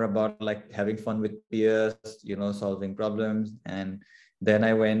 It was more about like having fun with peers, solving problems. And then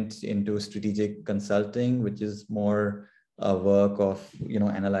I went into strategic consulting, which is more a work of,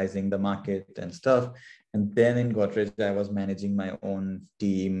 analyzing the market and stuff. And then in Godrej, I was managing my own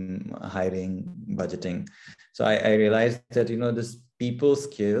team, hiring, budgeting. So I realized that, this people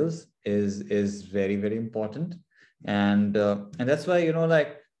skills is very, very important. And that's why,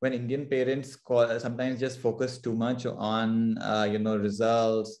 like when Indian parents sometimes just focus too much on,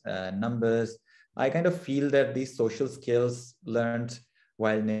 results, numbers, I kind of feel that these social skills learned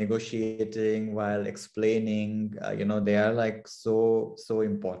while negotiating, while explaining, they are like so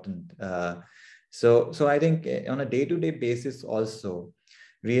important. So I think on a day-to-day basis also,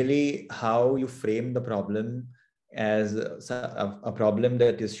 really how you frame the problem as a problem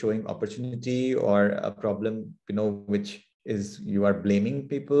that is showing opportunity, or a problem, which is you are blaming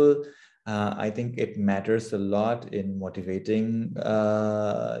people. I think it matters a lot in motivating,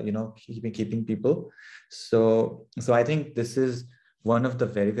 keeping people. So I think this is one of the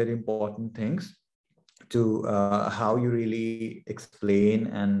very, very important things to how you really explain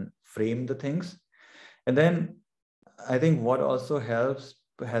and frame the things. And then I think what also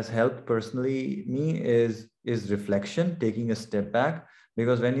has helped personally me is reflection, taking a step back,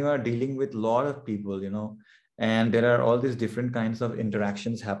 because when you are dealing with a lot of people, and there are all these different kinds of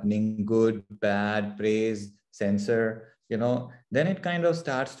interactions happening, good, bad, praise, censor, then it kind of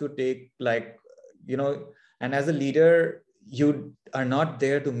starts to take like, and as a leader, you are not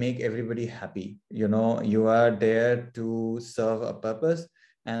there to make everybody happy. You are there to serve a purpose,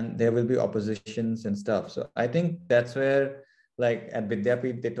 and there will be oppositions and stuff. So I think that's where, like at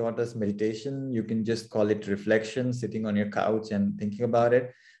Vidyapith, they taught us meditation. You can just call it reflection, sitting on your couch and thinking about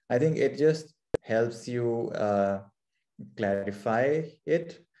it. I think it just helps you clarify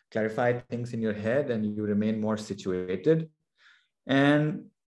things in your head, and you remain more situated. And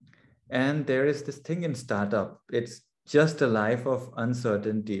there is this thing in startup. It's just a life of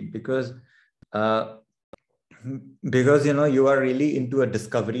uncertainty, because you are really into a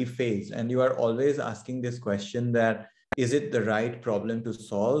discovery phase, and you are always asking this question that, is it the right problem to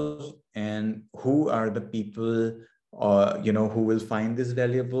solve, and who are the people who will find this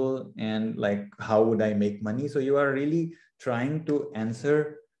valuable, and like how would I make money? So you are really trying to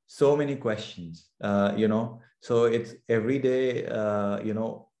answer so many questions, so it's every day,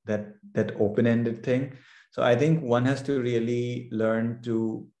 that open-ended thing. So I think one has to really learn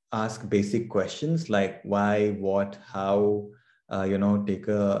to ask basic questions like why, what, how, take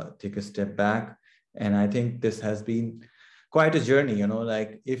a step back. And I think this has been quite a journey,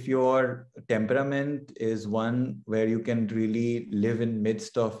 like if your temperament is one where you can really live in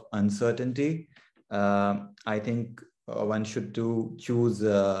midst of uncertainty, I think one should choose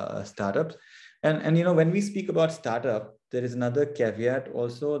startups. And you know, when we speak about startup, there is another caveat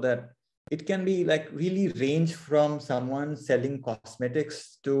also, that it can be like really range from someone selling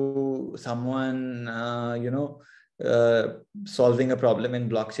cosmetics to someone, solving a problem in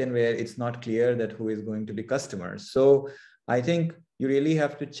blockchain where it's not clear that who is going to be customers. So I think you really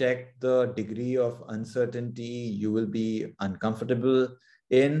have to check the degree of uncertainty you will be uncomfortable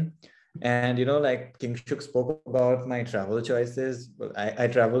in. And, you know, like Kingshuk spoke about my travel choices. I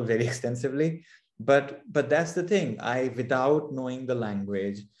travel very extensively, but that's the thing. Without knowing the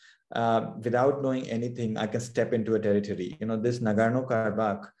language, without knowing anything, I can step into a territory. You know, this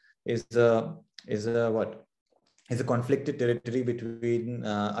Nagorno-Karabakh is a conflicted territory between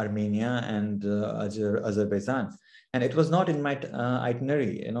Armenia and Azerbaijan, and it was not in my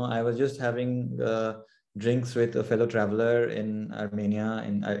itinerary. You know, I was just having drinks with a fellow traveler in Armenia,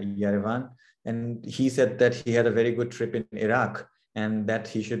 in Yerevan, and he said that he had a very good trip in Iraq, and that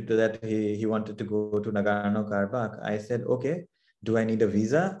he wanted to go to Nagorno-Karabakh. I said, okay, do I need a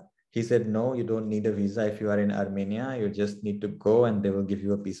visa? He said, no, you don't need a visa. If you are in Armenia, you just need to go and they will give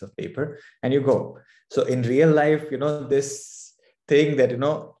you a piece of paper and you go. So in real life, you know, this thing that, you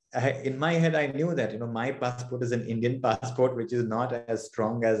know, in my head, I knew that, you know, my passport is an Indian passport, which is not as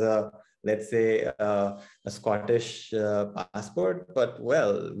strong as let's say, a Scottish passport, but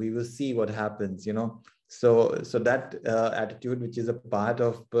well, we will see what happens, you know. So that attitude, which is a part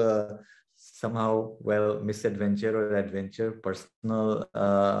of somehow, well, misadventure or adventure, personal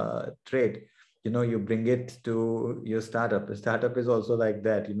trait, you know, you bring it to your startup. A startup is also like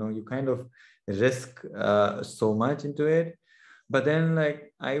that, you know, you kind of risk so much into it. But then,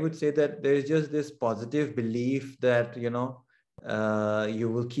 like, I would say that there's just this positive belief that, you know, you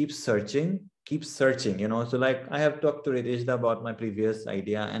will keep searching, you know. So like, I have talked to Rideshda about my previous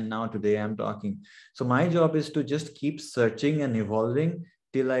idea, and now today I'm talking. So my job is to just keep searching and evolving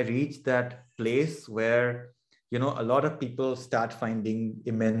till I reach that place where, you know, a lot of people start finding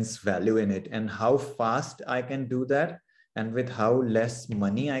immense value in it. And how fast I can do that, and with how less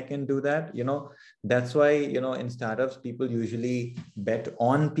money I can do that, you know, that's why, you know, in startups, people usually bet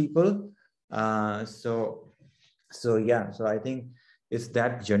on people. So yeah, so I think it's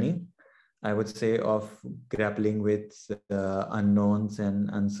that journey, I would say, of grappling with unknowns and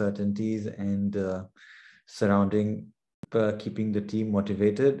uncertainties, and keeping the team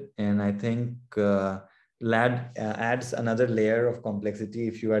motivated. And I think LAD adds another layer of complexity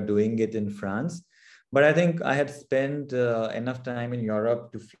if you are doing it in France. But I think I had spent enough time in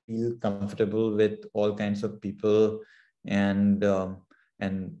Europe to feel comfortable with all kinds of people. And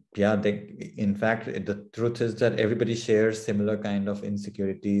yeah, in fact, the truth is that everybody shares similar kind of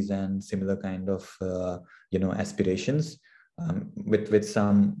insecurities and similar kind of, you know, aspirations, with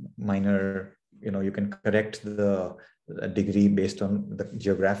some minor, you know, you can correct the degree based on the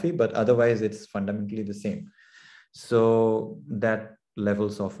geography, but otherwise it's fundamentally the same. So that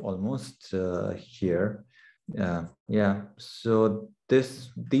levels of almost here. Yeah, so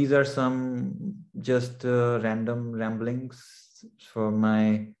these are some just random ramblings for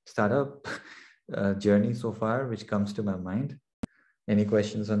my startup journey so far, which comes to my mind. Any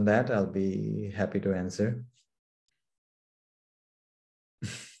questions on that? I'll be happy to answer.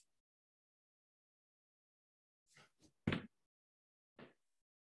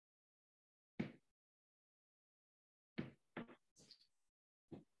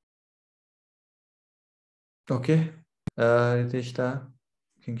 Okay, Riteshta,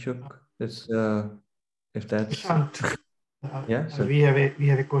 Kingshuk, let's if that's Nishant, yeah. So we have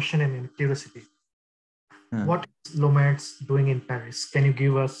a question and curiosity. What is Lomads doing in Paris? Can you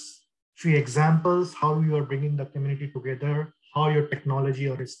give us few examples how you are bringing the community together, how your technology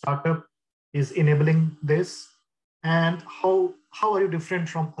or a startup is enabling this, and how are you different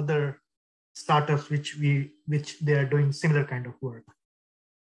from other startups which they are doing similar kind of work?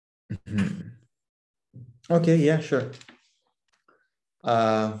 Okay, yeah, sure.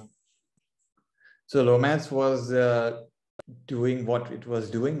 So Lomads was doing what it was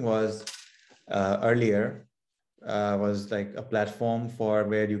doing was earlier was like a platform for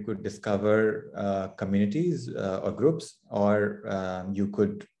where you could discover communities or groups, or you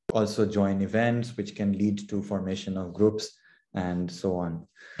could also join events which can lead to formation of groups and so on.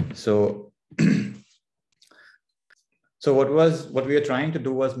 So so what we are trying to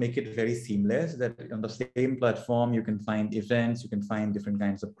do was make it very seamless, that on the same platform you can find events, you can find different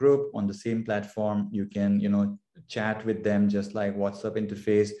kinds of group on the same platform. You can, you know, chat with them just like WhatsApp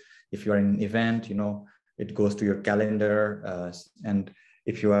interface. If you are in an event, you know, it goes to your calendar. And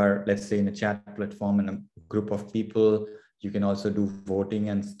if you are, let's say, in a chat platform and a group of people, you can also do voting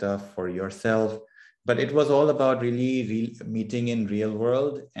and stuff for yourself. but it was all about really meeting in real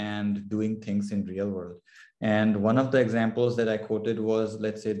world and doing things in real world. And one of the examples that I quoted was,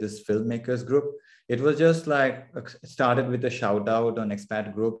 let's say, this filmmakers group. It was just like, started with a shout out on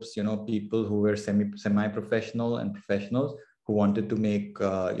expat groups, you know, people who were semi-professional and professionals who wanted to make,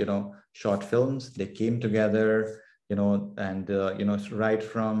 you know, short films. They came together, you know, and, you know, right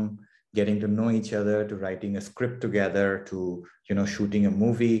from getting to know each other to writing a script together to, you know, shooting a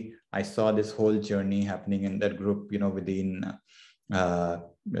movie. I saw this whole journey happening in that group, you know, within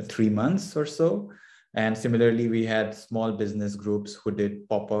 3 months or so. And similarly, we had small business groups who did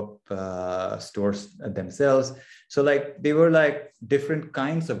pop-up stores themselves. So like, they were like different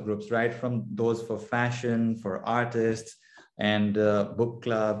kinds of groups, right? From those for fashion, for artists, and book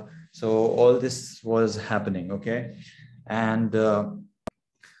club. So all this was happening, okay? And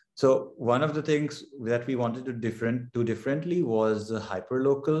so one of the things that we wanted to do differently was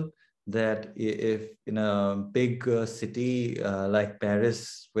hyperlocal, that if in a big city like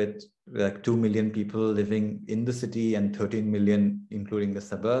Paris with like 2 million people living in the city and 13 million, including the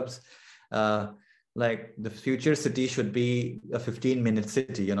suburbs, like the future city should be a 15-minute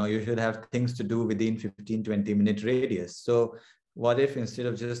city. You know, you should have things to do within 15-20-minute radius. So what if instead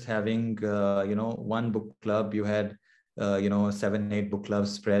of just having, you know, one book club, you had you know, 7-8 book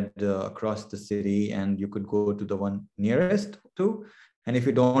clubs spread across the city, and you could go to the one nearest to. And if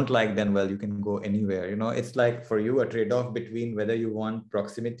you don't like, then, well, you can go anywhere. You know, it's like for you a trade-off between whether you want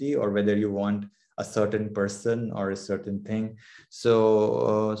proximity or whether you want a certain person or a certain thing.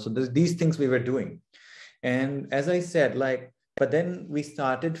 So, so there's these things we were doing. And as I said, like, but then we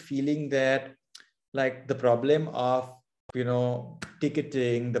started feeling that like the problem of, you know,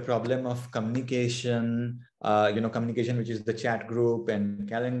 ticketing, the problem of communication, you know, communication, which is the chat group and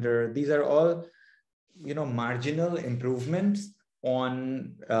calendar, these are all, you know, marginal improvements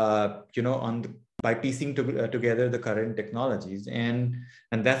on, you know, on by piecing together the current technologies. And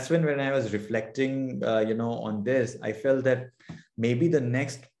that's when I was reflecting, you know, on this, I felt that maybe the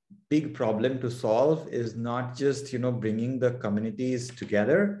next big problem to solve is not just, you know, bringing the communities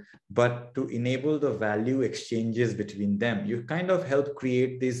together, but to enable the value exchanges between them. You kind of help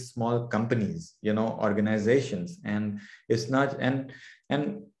create these small companies, you know, organizations. And it's not, and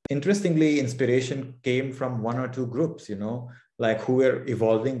interestingly, inspiration came from 1 or 2 groups, you know, like who were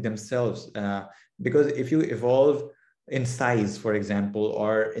evolving themselves. Because if you evolve in size, for example,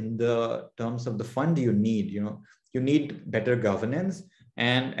 or in the terms of the fund you need, you know, you need better governance.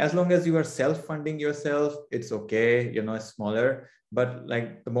 And as long as you are self-funding yourself, it's okay, you know, smaller. But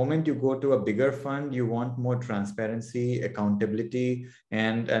like the moment you go to a bigger fund, you want more transparency, accountability,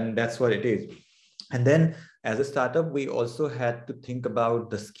 and that's what it is. And then as a startup, we also had to think about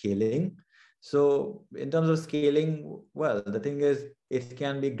the scaling. So in terms of scaling, well, the thing is, it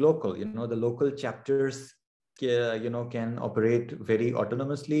can be global, you know, the local chapters, you know, can operate very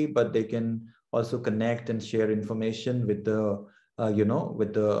autonomously, but they can also connect and share information with the, you know,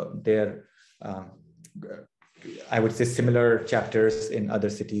 with their, I would say, similar chapters in other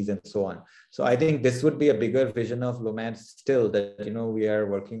cities and so on. So I think this would be a bigger vision of Lomads still, that, you know, we are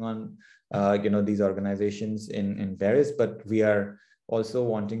working on, you know, these organizations in Paris, but we are also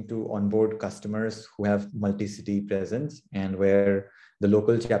wanting to onboard customers who have multi-city presence and where the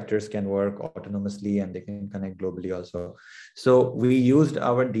local chapters can work autonomously and they can connect globally also. So we used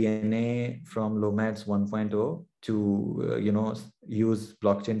our DNA from Lomads 1.0 to, you know, use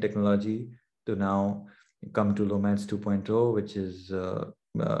blockchain technology to now come to Lomads 2.0, which is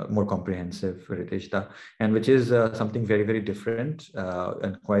more comprehensive heritage data, and which is something very, very different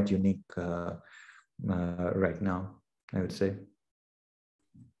and quite unique right now, I would say.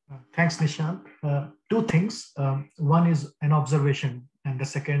 Thanks, Nishant. 2 things. One is an observation, and the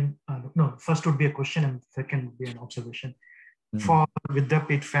second, first would be a question, and second would be an observation. For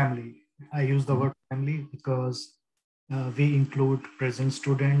Vidyapit family, I use the word family because we include present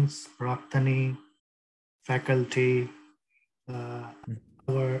students, Praktani, faculty,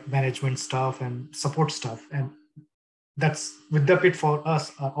 our management staff, and support staff, and that's Vidyapit for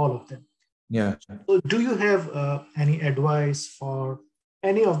us are all of them. Yeah. So do you have any advice for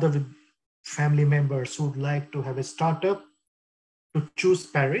any of the family members who would like to have a startup to choose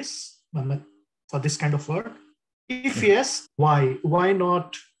Paris for this kind of work? If yes, why? Why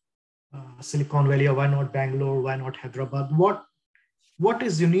not Silicon Valley, or why not Bangalore? Why not Hyderabad? What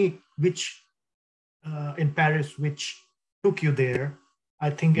is unique, which in Paris, which took you there? I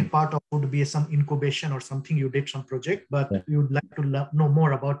think a part of would be some incubation or something. You did some project, but you would like to know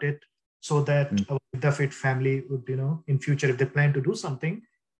more about it, so that the Fit family would, you know, in future, if they plan to do something,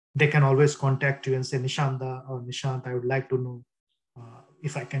 they can always contact you and say, Nishant, I would like to know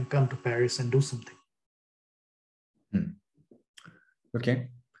if I can come to Paris and do something. Okay.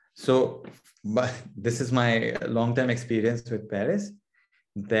 So, but this is my long-term experience with Paris,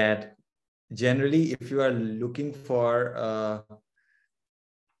 that generally, if you are looking for a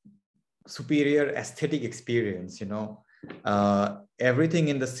superior aesthetic experience, everything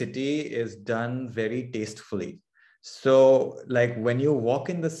in the city is done very tastefully. So like when you walk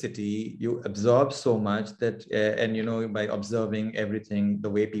in the city, you absorb so much that, and by observing everything, the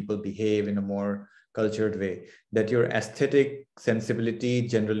way people behave in a more cultured way, that your aesthetic sensibility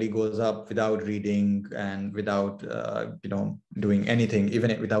generally goes up without reading and without, doing anything,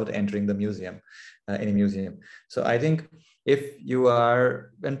 even without entering the museum, any museum. So I think if you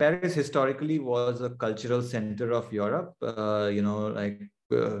are, and Paris historically was a cultural center of Europe,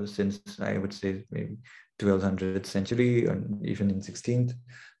 since I would say maybe 1200th century, or even in 16th,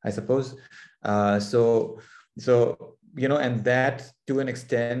 I suppose. And that to an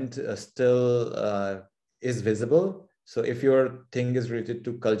extent still is visible. So if your thing is related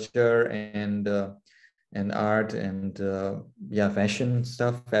to culture and art and fashion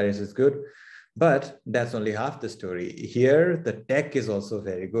stuff, Paris is good. But that's only half the story. Here, the tech is also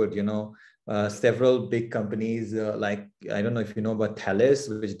very good. Several big companies like, I don't know if you know about Thales,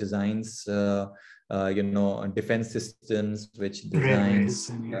 which designs, defense systems, which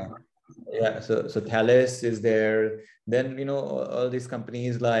designs. So Thales is there. Then, all these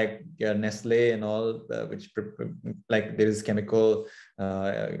companies like Nestle and all, which like there is chemical,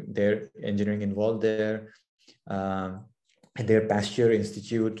 their engineering involved there. Their Pasteur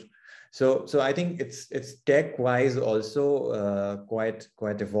Institute. So I think it's tech wise also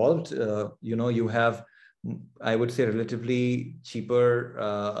quite evolved. You have, I would say, relatively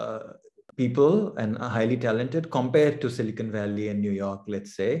cheaper people and highly talented compared to Silicon Valley and New York,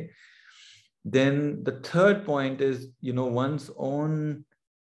 let's say. Then the third point is, one's own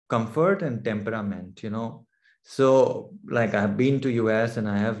comfort and temperament. So like I've been to US and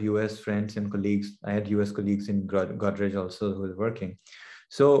I have US friends and colleagues. I had US colleagues in Godrej also who were working.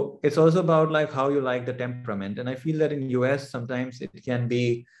 So it's also about like how you like the temperament. And I feel that in US, sometimes it can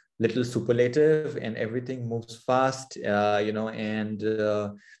be little superlative and everything moves fast, and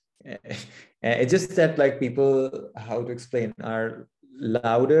it's just that like people, how to explain, are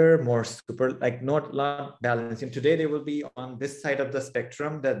louder, more super, like not balanced. And today they will be on this side of the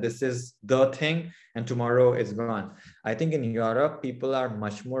spectrum, that this is the thing, and tomorrow it's gone. I think in Europe, people are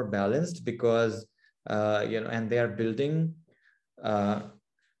much more balanced because, and they are building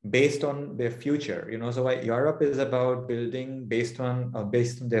based on their future, so Europe is about building based on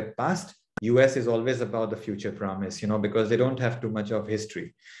their past. US is always about the future promise, because they don't have too much of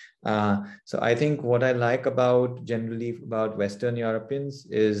history. So I think what I like generally about Western Europeans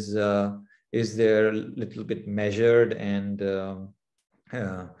is their little bit measured and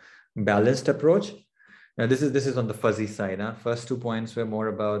balanced approach. Now this is on the fuzzy side. First 2 points were more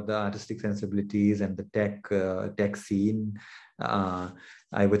about the artistic sensibilities and the tech scene,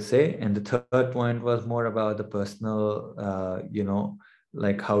 I would say. And the third point was more about the personal,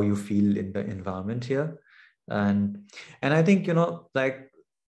 like how you feel in the environment here. And I think, like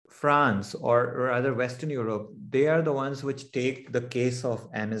France or rather Western Europe, they are the ones which take the case of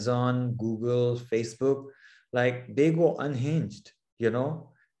Amazon, Google, Facebook, like they go unhinged,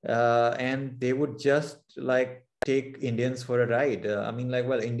 and they would just like take Indians for a ride.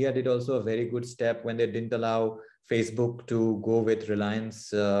 India did also a very good step when they didn't allow Facebook to go with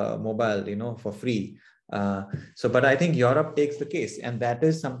Reliance Mobile, for free. But I think Europe takes the case, and that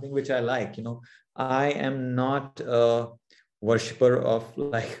is something which I like. I am not a worshiper of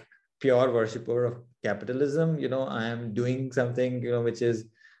like pure worshiper of capitalism. I am doing something,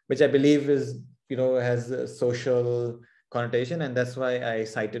 which I believe is, has a social connotation, and that's why I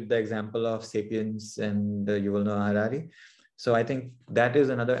cited the example of Sapiens and Yuval Noah Harari. So I think that is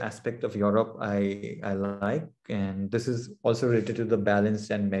another aspect of Europe I like, and this is also related to the balanced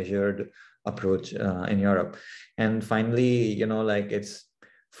and measured approach in Europe. And finally, like it's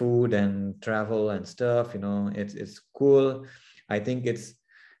food and travel and stuff, it's cool. I think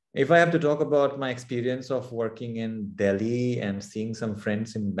if I have to talk about my experience of working in Delhi and seeing some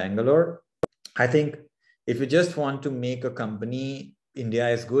friends in Bangalore, I think if you just want to make a company, India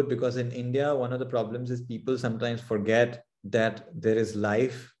is good, because in India, one of the problems is people sometimes forget that there is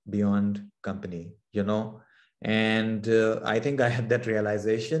life beyond company, and I think I had that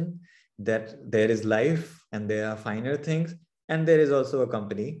realization that there is life and there are finer things, and there is also a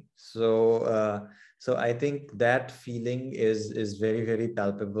company. So I think that feeling is very, very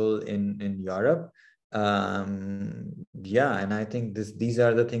palpable in Europe. And I think these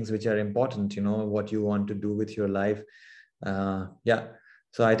are the things which are important, what you want to do with your life.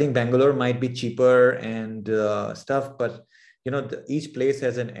 So I think Bangalore might be cheaper and stuff, but each place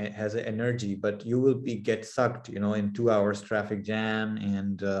has an energy, but you will get sucked, in 2 hours traffic jam,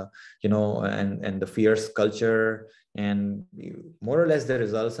 and and the fierce culture, and more or less the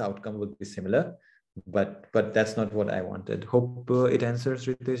results outcome would be similar, but that's not what I wanted. Hope it answers,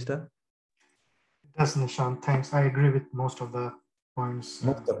 Riteshda. Yes, Nishant, thanks. I agree with most of the points.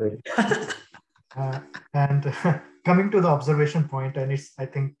 Most of it. And coming to the observation point, and it's, I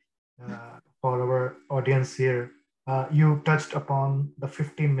think, for our audience here, you touched upon the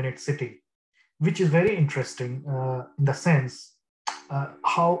 15-minute city, which is very interesting in the sense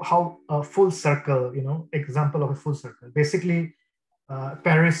how a full circle, example of a full circle. Basically,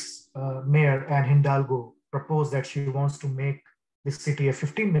 Paris mayor Anne Hidalgo proposed that she wants to make this city a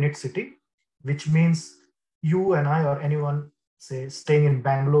 15-minute city, which means you and I or anyone, say, staying in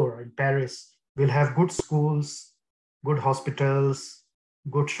Bangalore or in Paris, will have good schools, good hospitals,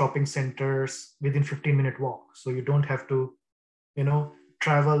 good shopping centers within 15-minute walk. So you don't have to,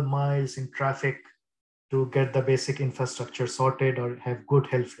 travel miles in traffic to get the basic infrastructure sorted or have good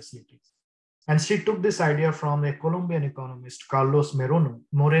health facilities. And she took this idea from a Colombian economist, Carlos Moreno.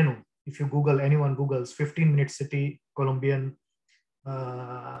 If you anyone Googles 15-minute city, Colombian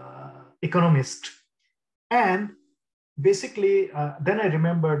economist. And basically, then I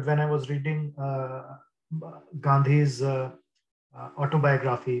remembered when I was reading Gandhi's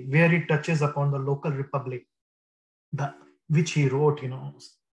autobiography, where he touches upon the local republic, which he wrote,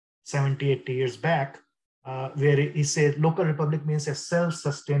 70, 80 years back, where he said local republic means a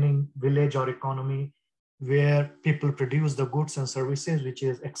self-sustaining village or economy where people produce the goods and services,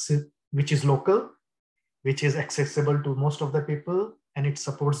 which is local, which is accessible to most of the people, and it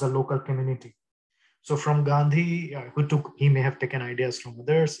supports the local community. So from Gandhi, he may have taken ideas from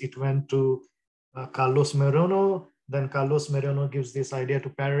others. It went to Carlos Moreno. Then Carlos Moreno gives this idea to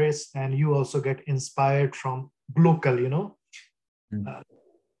Paris, and you also get inspired from local,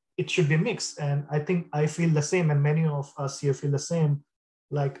 it should be mixed. And I think I feel the same, and many of us here feel the same.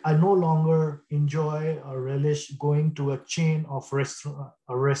 Like, I no longer enjoy or relish going to a chain of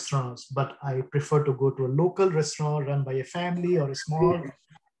restaurants, but I prefer to go to a local restaurant run by a family or a small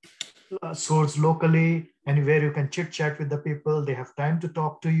source locally, and where you can chit chat with the people. They have time to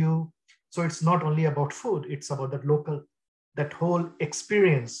talk to you. So it's not only about food, it's about that whole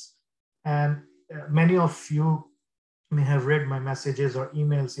experience. And many of you may have read my messages or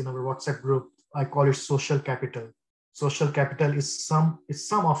emails in our WhatsApp group. I call it social capital. Social capital is some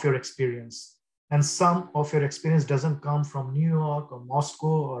of your experience. And some of your experience doesn't come from New York or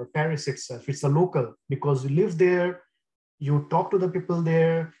Moscow or Paris itself. It's a local, because you live there, you talk to the people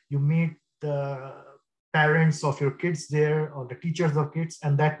there, you meet the parents of your kids there or the teachers of kids,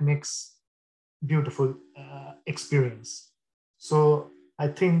 and that makes beautiful experience. So I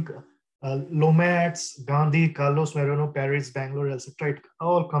think Lomax, Gandhi, Carlos Moreno, Paris, Bangalore, etc., it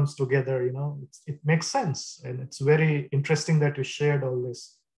all comes together, it makes sense. And it's very interesting that you shared all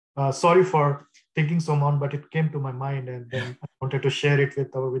this. Sorry for thinking so long, but it came to my mind, and then I wanted to share it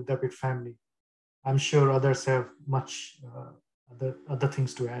with our Vidyapit family. I'm sure others have much other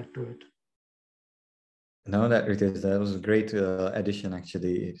things to add to it. No, that was a great addition,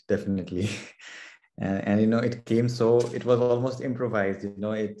 actually, definitely. And it came it was almost improvised.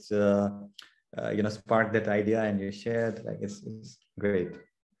 It sparked that idea, and you shared. Like, it's great.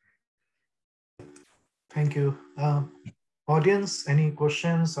 Thank you. Audience, any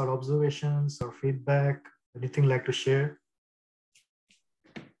questions or observations or feedback? Anything like to share?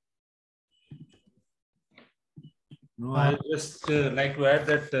 No, I just like to add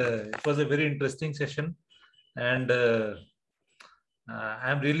that it was a very interesting session, and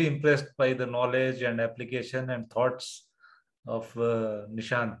I'm really impressed by the knowledge and application and thoughts of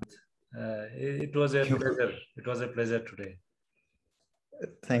Nishant. It was a pleasure. It was a pleasure today.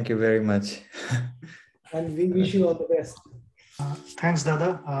 Thank you very much. And we wish you all the best. Thanks,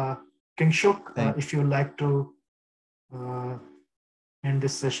 Dada. Kingshuk, if you'd like to end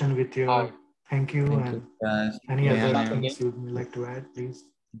this session with your thank you, and any other things you'd like to add, please.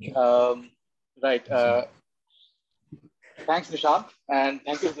 Right. Thanks, Nishant, and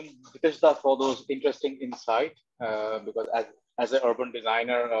thank you, Riteshda, for those interesting insights. Because as an urban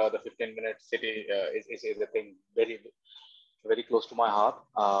designer, the 15-minute city is a thing very, very close to my heart.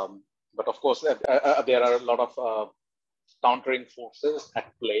 But of course, there are a lot of countering forces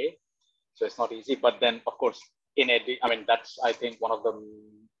at play, so it's not easy. But then, of course, that's, I think, one of the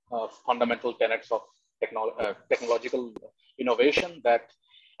fundamental tenets of technological innovation, that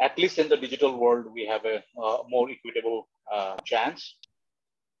at least in the digital world, we have a more equitable chance.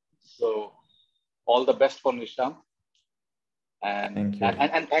 So all the best for Nishant. And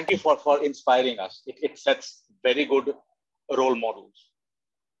thank you for inspiring us. It sets very good role models,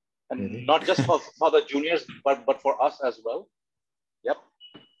 and not just for the juniors, but for us as well. Yep.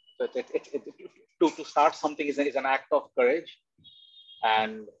 To start something is an act of courage,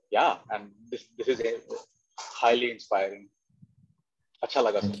 and yeah, and this is highly inspiring. Acha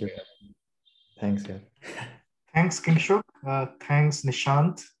laga Thank you. Thanks, yeah. Thanks, Kingshuk. Thanks,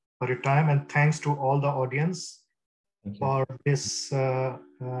 Nishant, for your time, and thanks to all the audience for this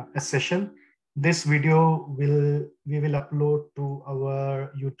session. This video we will upload to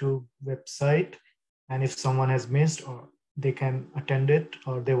our YouTube website, and if someone has missed, or they can attend it,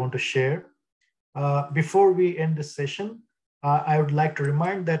 or they want to share. Before we end this session, I would like to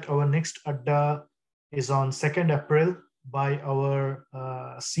remind that our next Adda is on 2nd April by our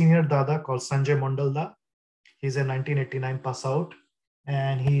senior Dada called Sanjay Mondalda. He's a 1989 pass out,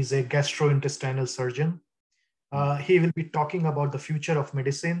 and he's a gastrointestinal surgeon. He will be talking about the future of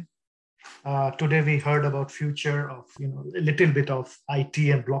medicine. Today we heard about future of a little bit of IT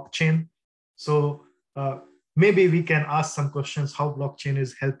and blockchain. So maybe we can ask some questions how blockchain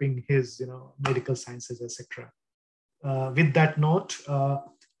is helping his medical sciences, etc. With that note,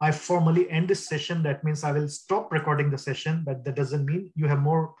 I formally end this session. That means I will stop recording the session, but that doesn't mean you have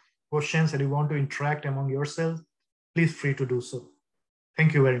more questions and you want to interact among yourselves. Please free to do so.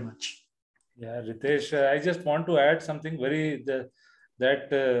 Thank you very much. Yeah, Ritesh, I just want to add something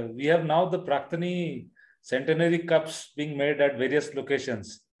that we have now the Praktani centenary cups being made at various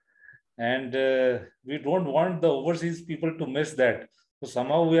locations. And we don't want the overseas people to miss that. So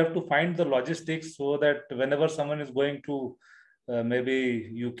somehow we have to find the logistics so that whenever someone is going to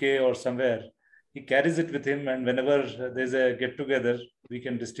maybe UK or somewhere, he carries it with him, and whenever there's a get together, we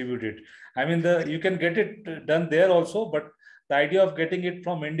can distribute it. I mean, you can get it done there also, but the idea of getting it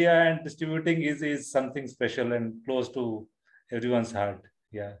from India and distributing is something special and close to everyone's heart.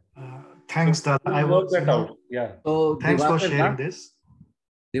 Yeah. Thanks, Dada. I work that out. Yeah. So thanks for sharing this.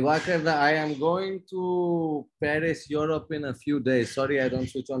 Divakar, I am going to Paris, Europe in a few days. Sorry, I don't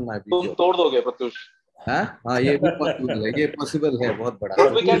switch on my video. तोड़ दोगे प्रत्युष? हाँ, ये भी possible है. ये possible है, बहुत बड़ा.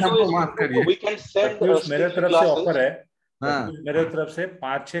 We can do is we can send. मेरे तरफ से ऑफर है. मेरे तरफ से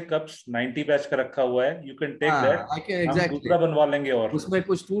 5-6 कप्स 90 बैच का रखा हुआ है. You can take that. हम दूसरा बनवा लेंगे और. उसमें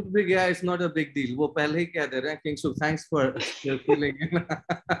कुछ टूट भी गया, it's not a big deal. वो पहले ही कह दे रहे हैं. Kingshuk, thanks for feeling.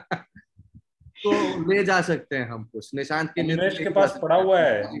 तो ले जा सकते हैं हम कुछ. निशांत के निमेश के पास पड़ा हुआ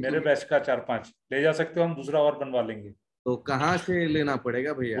है मेरे बैच का 4-5 ले जा सकते हो. हम दूसरा और बनवा लेंगे. तो कहाँ से लेना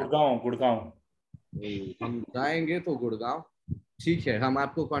पड़ेगा भैया? गुड़गांव. हम जाएंगे तो गुड़गांव. ठीक है, हम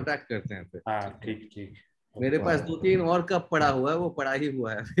आपको कांटेक्ट करते हैं फिर. हाँ, ठीक. मेरे पास 2-3 और कप पड़ा हुआ है, वो पड़ा ही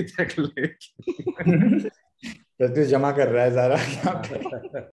हुआ है अभी तक लेके. जमा कर रहा है सारा.